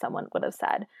great thing if someone would have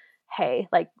said, hey,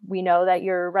 like, we know that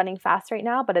you're running fast right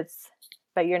now, but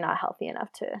you're not healthy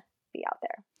enough to be out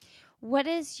there. What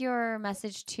is your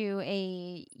message to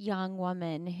a young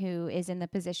woman who is in the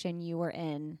position you were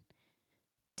in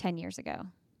 10 years ago,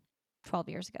 12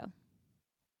 years ago?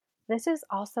 This is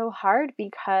also hard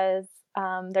because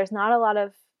there's not a lot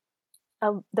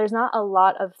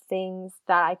of things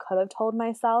that I could have told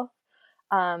myself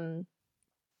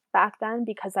back then,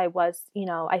 because I was, you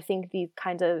know, I think these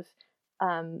kinds of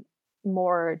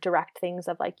more direct things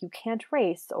of like, you can't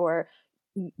race, or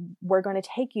we're going to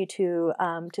take you to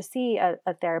see a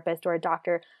therapist or a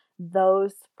doctor,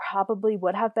 those probably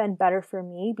would have been better for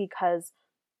me, because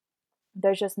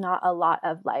there's just not a lot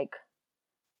of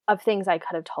of things I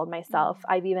could have told myself.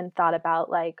 I've even thought about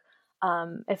like,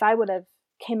 if I would have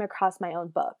came across my own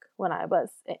book when I was,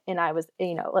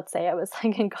 you know, let's say I was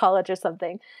like in college or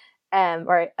something,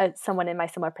 or someone in my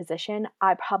similar position,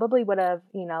 I probably would have,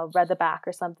 you know, read the back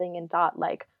or something and thought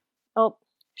like, oh,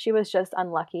 she was just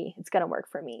unlucky, it's going to work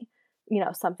for me, you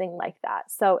know, something like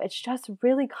that. So it's just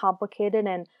really complicated.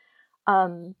 And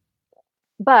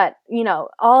but, you know,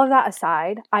 all of that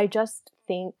aside, I just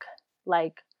think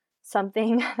like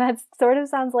something that sort of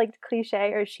sounds like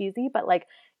cliche or cheesy, but like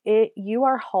you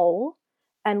are whole,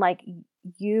 and like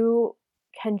you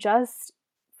can just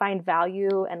find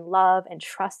value and love and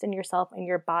trust in yourself and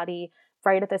your body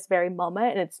right at this very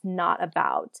moment. And it's not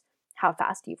about how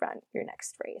fast you run your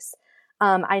next race.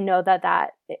 I know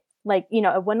that like, you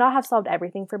know, it would not have solved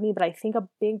everything for me, but I think a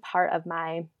big part of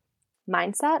my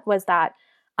mindset was that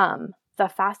the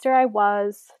faster I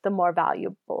was, the more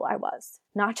valuable I was,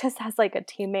 not just as like a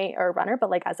teammate or a runner,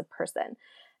 but like as a person.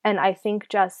 And I think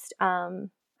just, I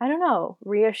don't know,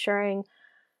 reassuring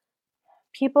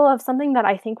people of something that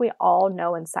I think we all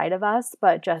know inside of us,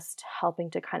 but just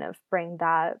helping to kind of bring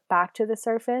that back to the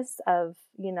surface of,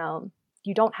 you know,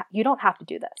 you don't have to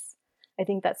do this. I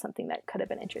think that's something that could have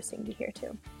been interesting to hear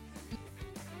too.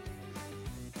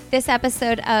 This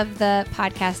episode of the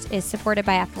podcast is supported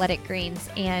by Athletic Greens,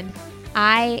 and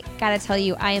I gotta tell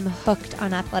you, I am hooked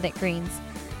on Athletic Greens.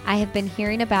 I have been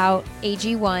hearing about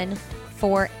AG1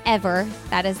 forever.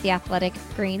 That is the Athletic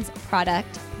Greens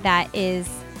product that is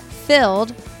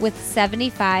filled with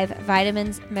 75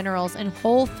 vitamins, minerals, and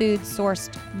whole food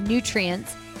sourced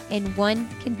nutrients in one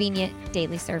convenient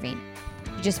daily serving.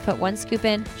 You just put 1 scoop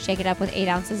in, shake it up with 8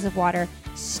 ounces of water,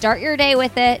 start your day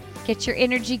with it, get your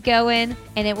energy going,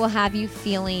 and it will have you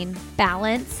feeling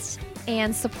balanced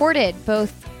and supported,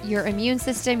 both your immune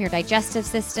system, your digestive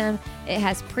system. It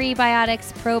has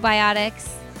prebiotics, probiotics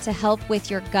to help with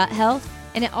your gut health,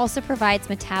 and it also provides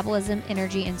metabolism,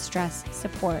 energy, and stress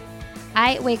support.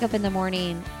 I wake up in the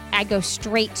morning, I go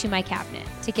straight to my cabinet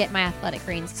to get my Athletic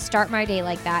Greens, start my day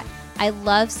like that. I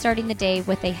love starting the day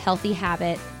with a healthy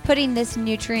habit, putting this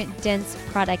nutrient-dense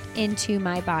product into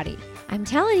my body. I'm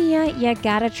telling you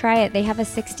gotta try it. They have a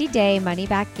 60-day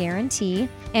money-back guarantee.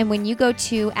 And when you go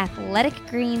to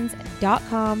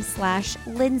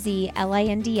athleticgreens.com/Lindsey,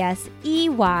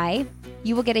 LINDSEY,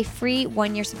 you will get a free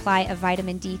 1-year supply of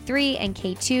vitamin D3 and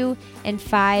K2 and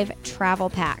 5 travel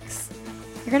packs.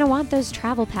 You're gonna want those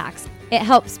travel packs. It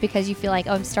helps because you feel like,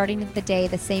 oh, I'm starting the day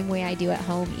the same way I do at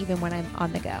home, even when I'm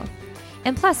on the go.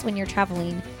 And plus, when you're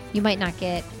traveling, you might not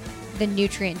get the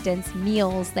nutrient-dense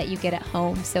meals that you get at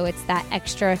home. So it's that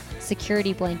extra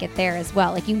security blanket there as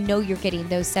well. Like, you're getting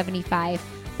those 75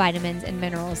 vitamins and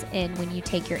minerals in when you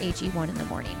take your AG1 in the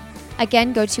morning.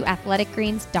 Again, go to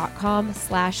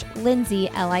athleticgreens.com/Lindsey,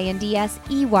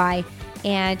 LINDSEY,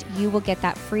 and you will get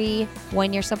that free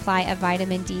 1-year supply of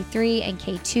vitamin D3 and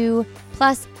K2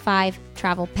 plus 5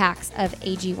 travel packs of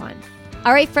AG1.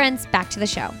 All right, friends, back to the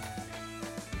show.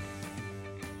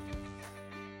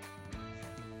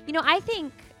 I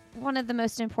think one of the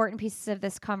most important pieces of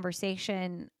this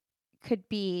conversation could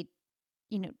be,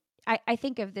 I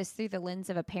think of this through the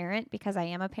lens of a parent because I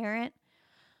am a parent.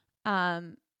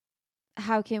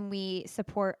 How can we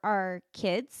support our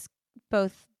kids,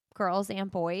 both girls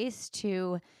and boys,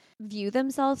 to view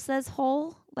themselves as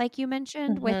whole, like you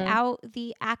mentioned, without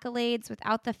the accolades,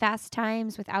 without the fast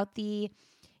times, without the,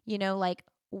 like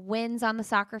wins on the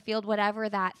soccer field, whatever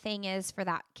that thing is for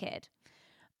that kid.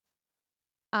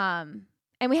 And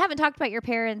we haven't talked about your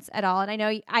parents at all. And I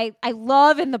know I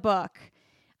love in the book,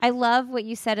 I love what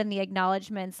you said in the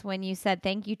acknowledgments when you said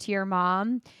thank you to your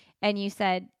mom. And you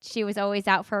said she was always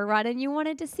out for a run and you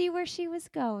wanted to see where she was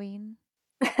going.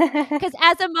 Because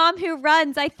as a mom who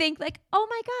runs, I think like, oh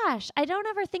my gosh, I don't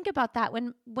ever think about that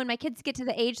when my kids get to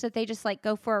the age that they just like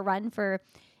go for a run for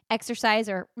exercise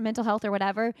or mental health or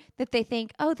whatever, that they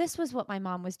think, oh, this was what my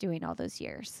mom was doing all those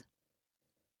years.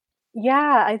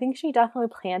 Yeah, I think she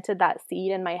definitely planted that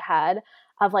seed in my head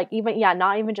of like,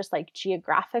 not even just like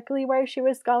geographically where she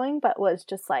was going, but was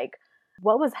just like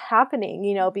what was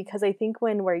happening, because I think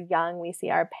when we're young, we see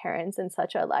our parents in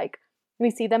such a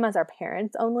we see them as our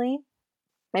parents only.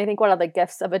 I think one of the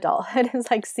gifts of adulthood is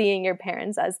like seeing your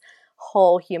parents as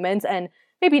whole humans, and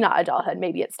maybe not adulthood,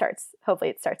 hopefully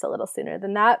it starts a little sooner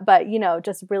than that, but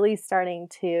just really starting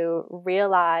to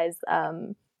realize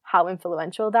how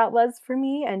influential that was for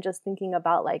me, and just thinking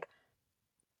about like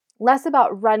less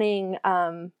about running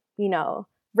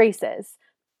races,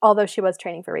 although she was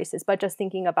training for races, but just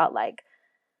thinking about like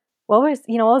what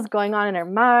was going on in her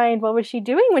mind? What was she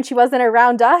doing when she wasn't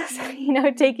around us,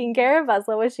 taking care of us?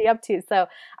 What was she up to? So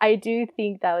I do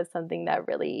think that was something that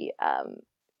really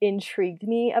intrigued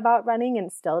me about running, and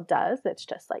still does. It's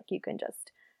just like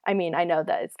I know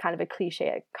that it's kind of a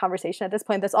cliche conversation at this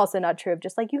point. That's also not true of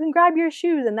just like you can grab your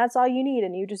shoes and that's all you need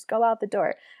and you just go out the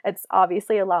door. It's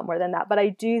obviously a lot more than that. But I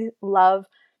do love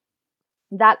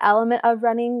that element of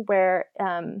running where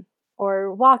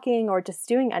or walking or just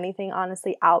doing anything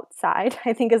honestly outside,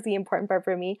 I think is the important part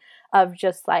for me, of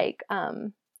just like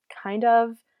kind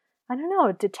of, I don't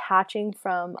know, detaching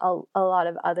from a lot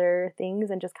of other things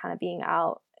and just kind of being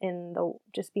out on,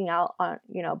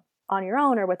 on your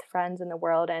own or with friends in the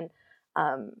world. And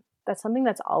that's something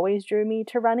that's always drew me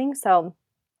to running. So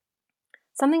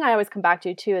something I always come back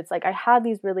to too, it's like I had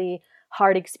these really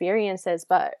hard experiences,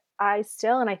 but I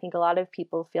still, and I think a lot of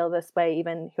people feel this way,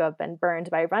 even who have been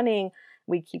burned by running,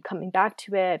 we keep coming back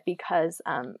to it because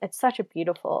it's such a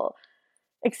beautiful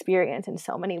experience in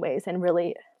so many ways, and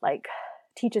really like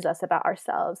teaches us about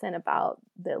ourselves and about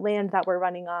the land that we're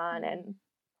running on and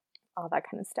all that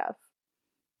kind of stuff.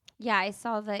 Yeah, I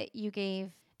saw that you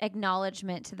gave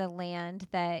acknowledgement to the land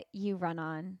that you run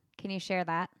on. Can you share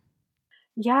that?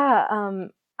 Yeah,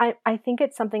 I think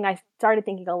it's something I started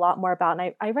thinking a lot more about,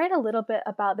 and I read a little bit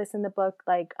about this in the book.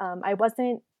 Like, it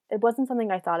wasn't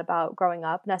something I thought about growing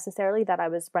up necessarily, that I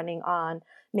was running on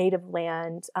native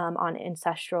land, on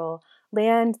ancestral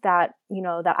land that,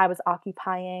 that I was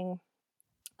occupying.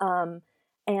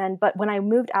 But when I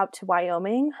moved out to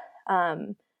Wyoming,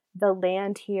 the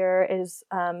land here is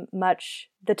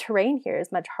the terrain here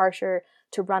is much harsher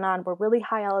to run on. We're really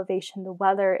high elevation. The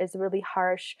weather is really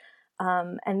harsh.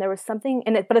 And there was something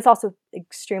in it, but it's also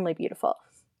extremely beautiful.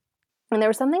 And there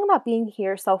was something about being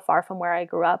here so far from where I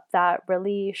grew up that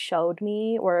really showed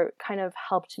me, or kind of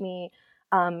helped me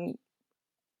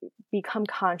become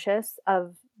conscious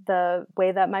of the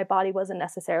way that my body wasn't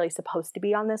necessarily supposed to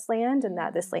be on this land, and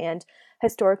that this land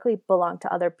historically belonged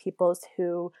to other peoples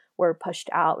who were pushed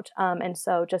out. And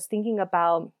so just thinking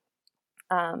about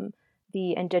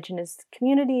the indigenous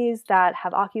communities that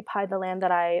have occupied the land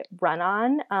that I run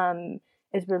on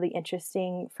is really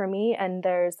interesting for me. And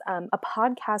there's a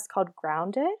podcast called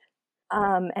Grounded.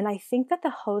 And I think that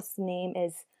the host's name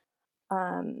is,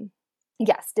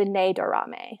 yes, Danae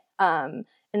Dorame.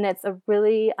 And it's a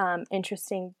really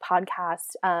interesting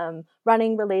podcast,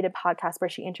 running related podcast, where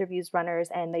she interviews runners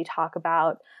and they talk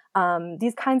about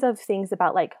these kinds of things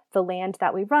about like the land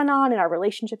that we run on and our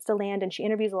relationships to land. And she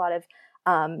interviews a lot of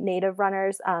Native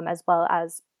runners, as well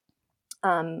as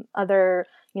other,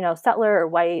 settler or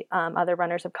white, other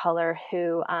runners of color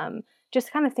who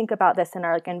just kind of think about this and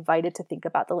are like invited to think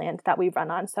about the land that we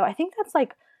run on. So I think that's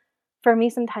like, for me,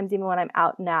 sometimes even when I'm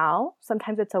out now,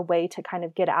 sometimes it's a way to kind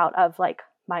of get out of like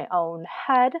my own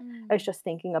head. I was just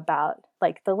thinking about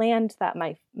like the land that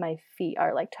my feet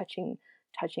are like touching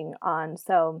on.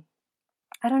 So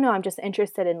I don't know. I'm just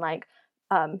interested in like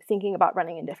thinking about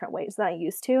running in different ways than I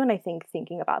used to. And I think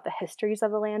thinking about the histories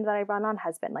of the land that I run on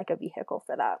has been like a vehicle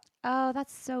for that. Oh,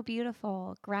 that's so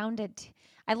beautiful. Grounded.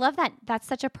 I love that. That's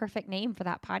such a perfect name for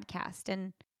that podcast.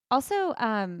 And also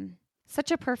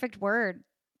such a perfect word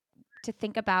to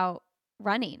think about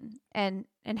running and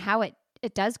how it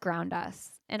does ground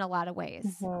us in a lot of ways.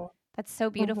 Mm-hmm. That's so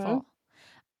beautiful.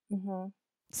 Mm-hmm.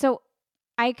 So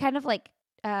I kind of like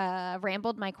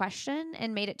rambled my question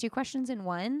and made it 2 questions in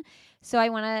one. So I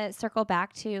want to circle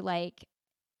back to like,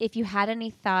 if you had any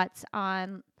thoughts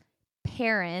on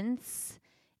parents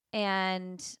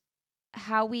and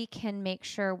how we can make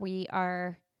sure we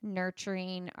are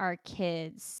nurturing our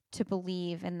kids to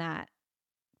believe in that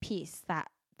piece, that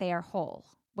they are whole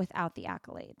without the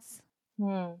accolades.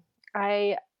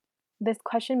 This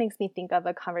question makes me think of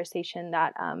a conversation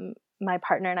that my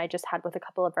partner and I just had with a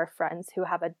couple of our friends who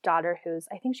have a daughter who's,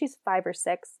 I think she's 5 or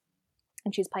 6,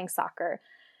 and she's playing soccer.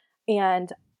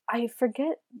 And I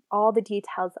forget all the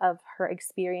details of her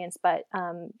experience, but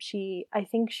I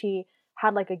think she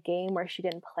had like a game where she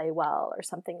didn't play well or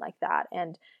something like that.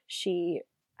 And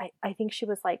I think she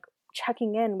was like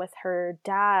checking in with her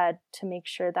dad to make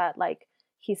sure that like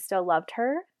he still loved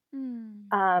her,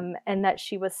 and that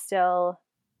she was still,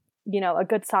 a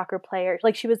good soccer player.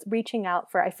 Like she was reaching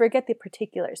out for, I forget the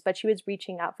particulars, but she was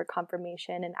reaching out for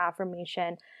confirmation and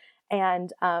affirmation.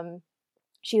 And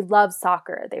she loves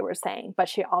soccer, they were saying, but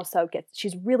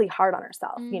she's really hard on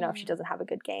herself, if she doesn't have a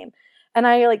good game. And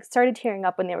I like started tearing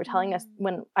up when they were telling us,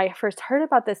 when I first heard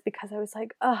about this, because I was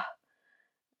like, oh,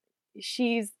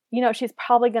 she's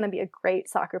probably going to be a great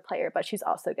soccer player, but she's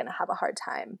also going to have a hard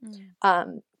time.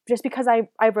 Just because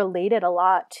I related a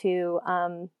lot to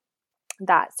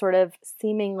that sort of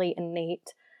seemingly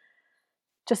innate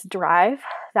just drive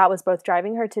that was both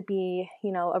driving her to be,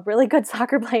 a really good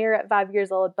soccer player at 5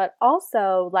 years old, but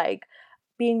also like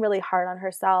being really hard on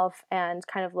herself and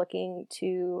kind of looking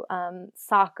to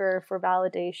soccer for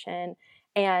validation.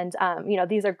 And,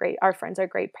 these are great, our friends are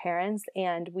great parents,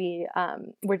 and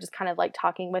we're just kind of like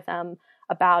talking with them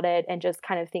about it and just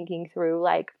kind of thinking through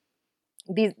like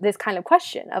this kind of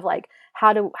question of like,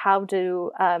 how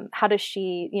does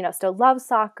she, still love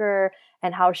soccer,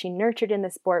 and how is she nurtured in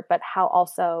the sport, but how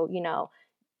also,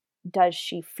 does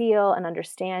she feel and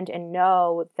understand and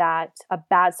know that a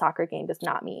bad soccer game does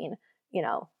not mean,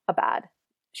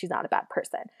 she's not a bad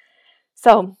person.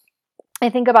 So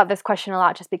I think about this question a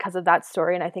lot just because of that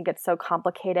story, and I think it's so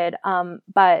complicated.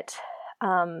 But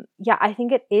I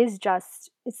think it's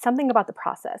something about the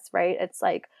process, right? It's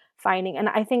like finding, and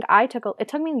I think it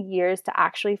took me years to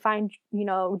actually find,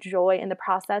 joy in the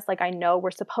process. Like I know we're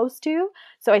supposed to.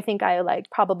 So I think I like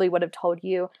probably would have told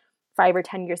you 5 or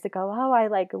 10 years ago, oh, I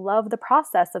like love the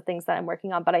process of things that I'm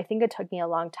working on. But I think it took me a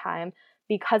long time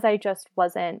because I just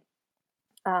wasn't,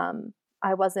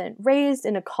 I wasn't raised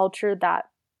in a culture that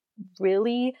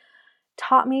really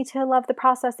taught me to love the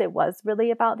process. It was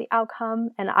really about the outcome.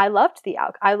 And I loved the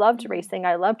outcome. I loved racing.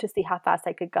 I loved to see how fast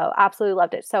I could go. Absolutely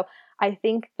loved it. So I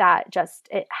think that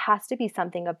it has to be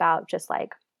something about just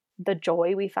like the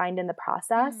joy we find in the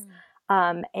process.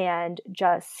 And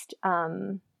just,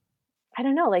 I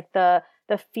don't know, like the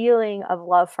feeling of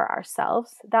love for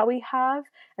ourselves that we have,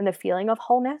 and the feeling of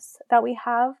wholeness that we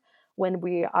have when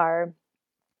we are,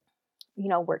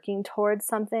 working towards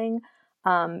something,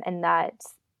 and that,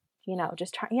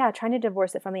 just trying to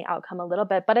divorce it from the outcome a little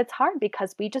bit. But it's hard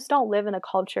because we just don't live in a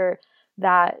culture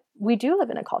that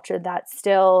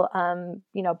still,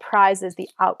 prizes the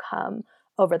outcome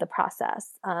over the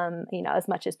process. As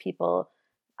much as people,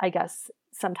 I guess,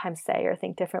 sometimes say or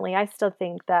think differently, I still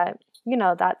think that,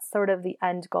 that's sort of the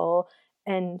end goal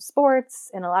in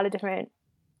sports, in a lot of different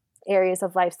areas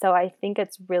of life. So I think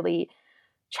it's really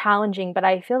challenging, but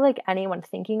I feel like anyone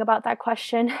thinking about that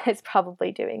question is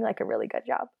probably doing like a really good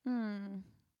job.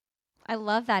 I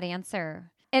love that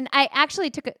answer. And I actually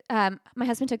took my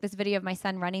husband took this video of my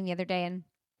son running the other day, and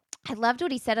I loved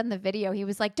what he said in the video. He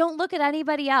was like, "Don't look at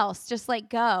anybody else, just like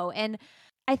go." And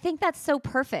I think that's so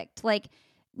perfect. Like,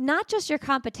 not just your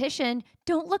competition.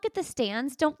 Don't look at the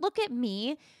stands. Don't look at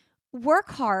me.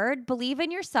 Work hard, believe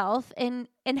in yourself, and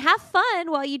have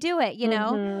fun while you do it,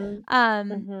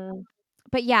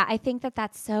 But yeah, I think that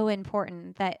that's so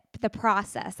important, that the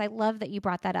process. I love that you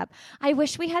brought that up. I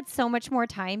wish we had so much more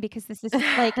time, because this is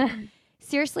like,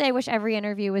 seriously, I wish every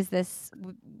interview was this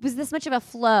much of a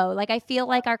flow. Like, I feel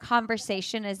like our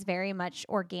conversation is very much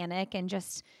organic and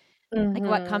just like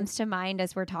what comes to mind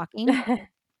as we're talking.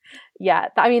 Yeah.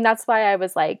 I mean, that's why I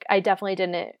was like,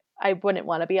 I wouldn't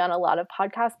want to be on a lot of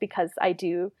podcasts, because I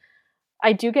do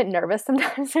get nervous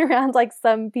sometimes around like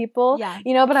some people,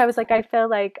 but I was like, I feel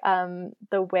like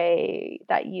the way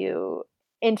that you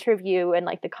interview and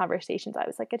like the conversations, I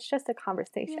was like, it's just a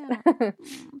conversation. Yeah.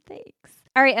 Thanks.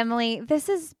 All right, Emily, this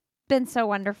has been so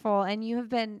wonderful,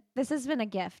 and this has been a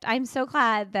gift. I'm so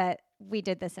glad that we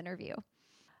did this interview.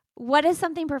 What is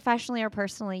something professionally or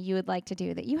personally you would like to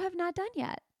do that you have not done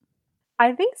yet?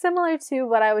 I think similar to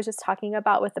what I was just talking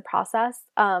about with the process,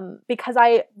 because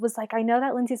I was like, I know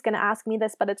that Lindsay's going to ask me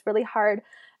this, but it's really hard,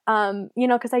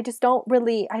 because I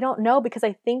don't know, because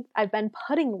I think I've been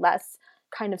putting less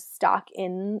kind of stock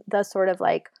in the sort of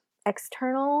like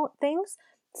external things.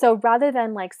 So rather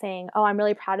than like saying, oh, I'm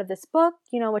really proud of this book,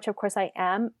 which of course I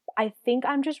am, I think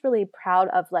I'm just really proud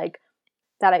of like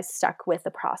that I stuck with the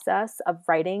process of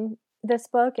writing this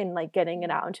book and like getting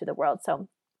it out into the world. So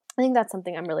I think that's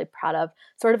something I'm really proud of,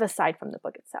 sort of aside from the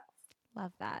book itself.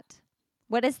 Love that.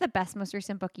 What is the best, most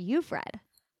recent book you've read?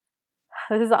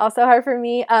 This is also hard for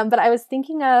me, but I was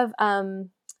thinking of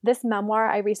this memoir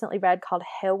I recently read called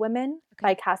Hill Women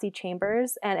by Cassie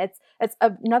Chambers. And it's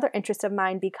another interest of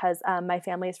mine because my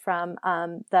family is from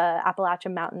the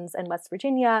Appalachian Mountains in West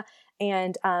Virginia.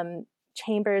 And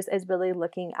Chambers is really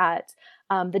looking at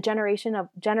the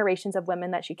generations of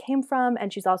women that she came from,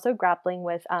 and she's also grappling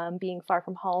with being far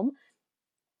from home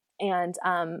and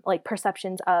like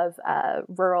perceptions of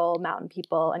rural mountain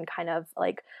people and kind of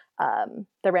like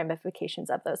the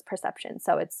ramifications of those perceptions.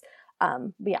 So it's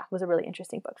it was a really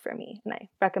interesting book for me, and I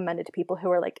recommend it to people who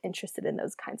are like interested in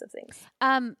those kinds of things.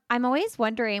 I'm always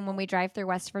wondering when we drive through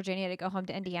West Virginia to go home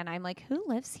to Indiana, I'm like, who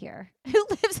lives here? Who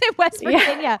lives in West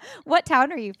Virginia? Yeah. What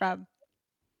town are you from?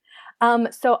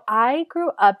 So I grew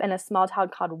up in a small town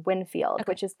called Winfield,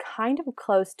 which is kind of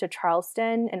close to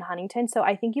Charleston and Huntington. So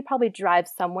I think you probably drive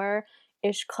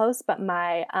somewhere-ish close. But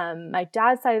my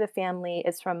dad's side of the family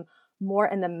is from more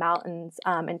in the mountains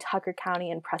in Tucker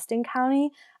County and Preston County.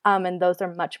 And those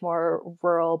are much more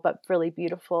rural but really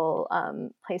beautiful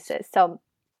places. So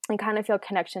I kind of feel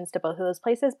connections to both of those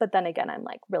places. But then again, I'm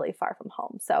like really far from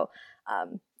home. So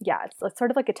it's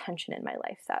sort of like a tension in my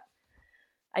life that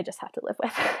I just have to live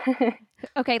with.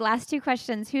 Okay, last two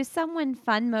questions. Who's someone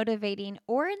fun, motivating,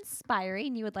 or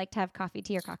inspiring you would like to have coffee,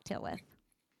 tea, or cocktail with?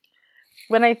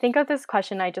 When I think of this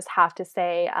question, I just have to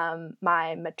say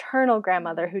my maternal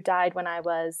grandmother, who died when I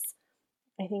was,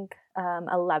 I think,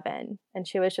 11. And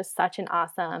she was just such an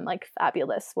awesome, like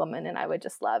fabulous woman. And I would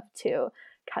just love to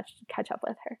catch up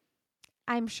with her.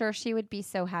 I'm sure she would be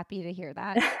so happy to hear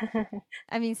that.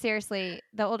 I mean, seriously,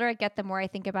 the older I get, the more I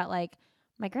think about like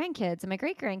my grandkids and my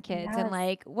great grandkids and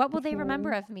like, what will they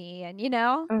remember of me? And,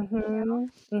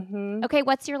 Okay,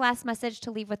 what's your last message to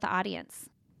leave with the audience?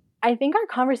 I think our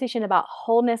conversation about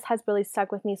wholeness has really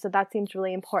stuck with me. So that seems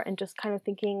really important. Just kind of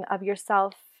thinking of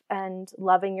yourself and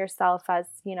loving yourself as,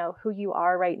 who you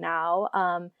are right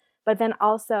now. But then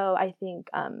also, I think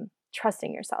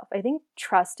trusting yourself. I think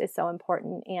trust is so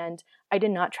important. And I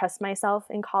did not trust myself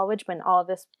in college when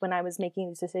I was making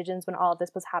these decisions, when all of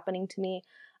this was happening to me.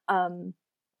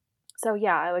 So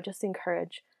yeah, I would just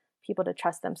encourage people to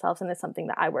trust themselves. And it's something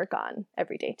that I work on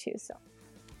every day too. So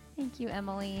thank you,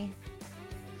 Emily.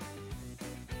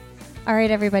 All right,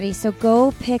 everybody. So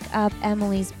go pick up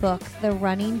Emily's book, The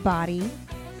Running Body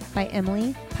by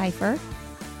Emily Pifer.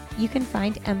 You can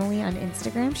find Emily on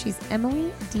Instagram. She's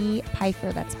Emily D.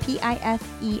 Pifer. That's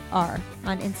Pifer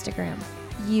on Instagram.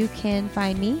 You can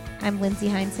find me. I'm Lindsay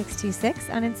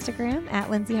Hine626 on Instagram, at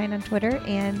Lindsay Hine on Twitter,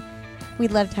 and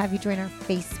we'd love to have you join our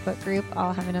Facebook group.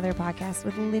 I'll have another podcast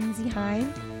with Lindsay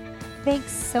Hine.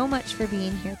 Thanks so much for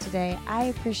being here today. I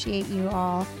appreciate you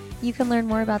all. You can learn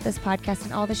more about this podcast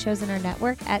and all the shows in our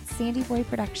network at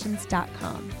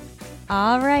sandyboyproductions.com.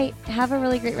 All right. Have a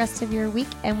really great rest of your week,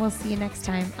 and we'll see you next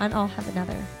time on I'll Have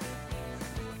Another.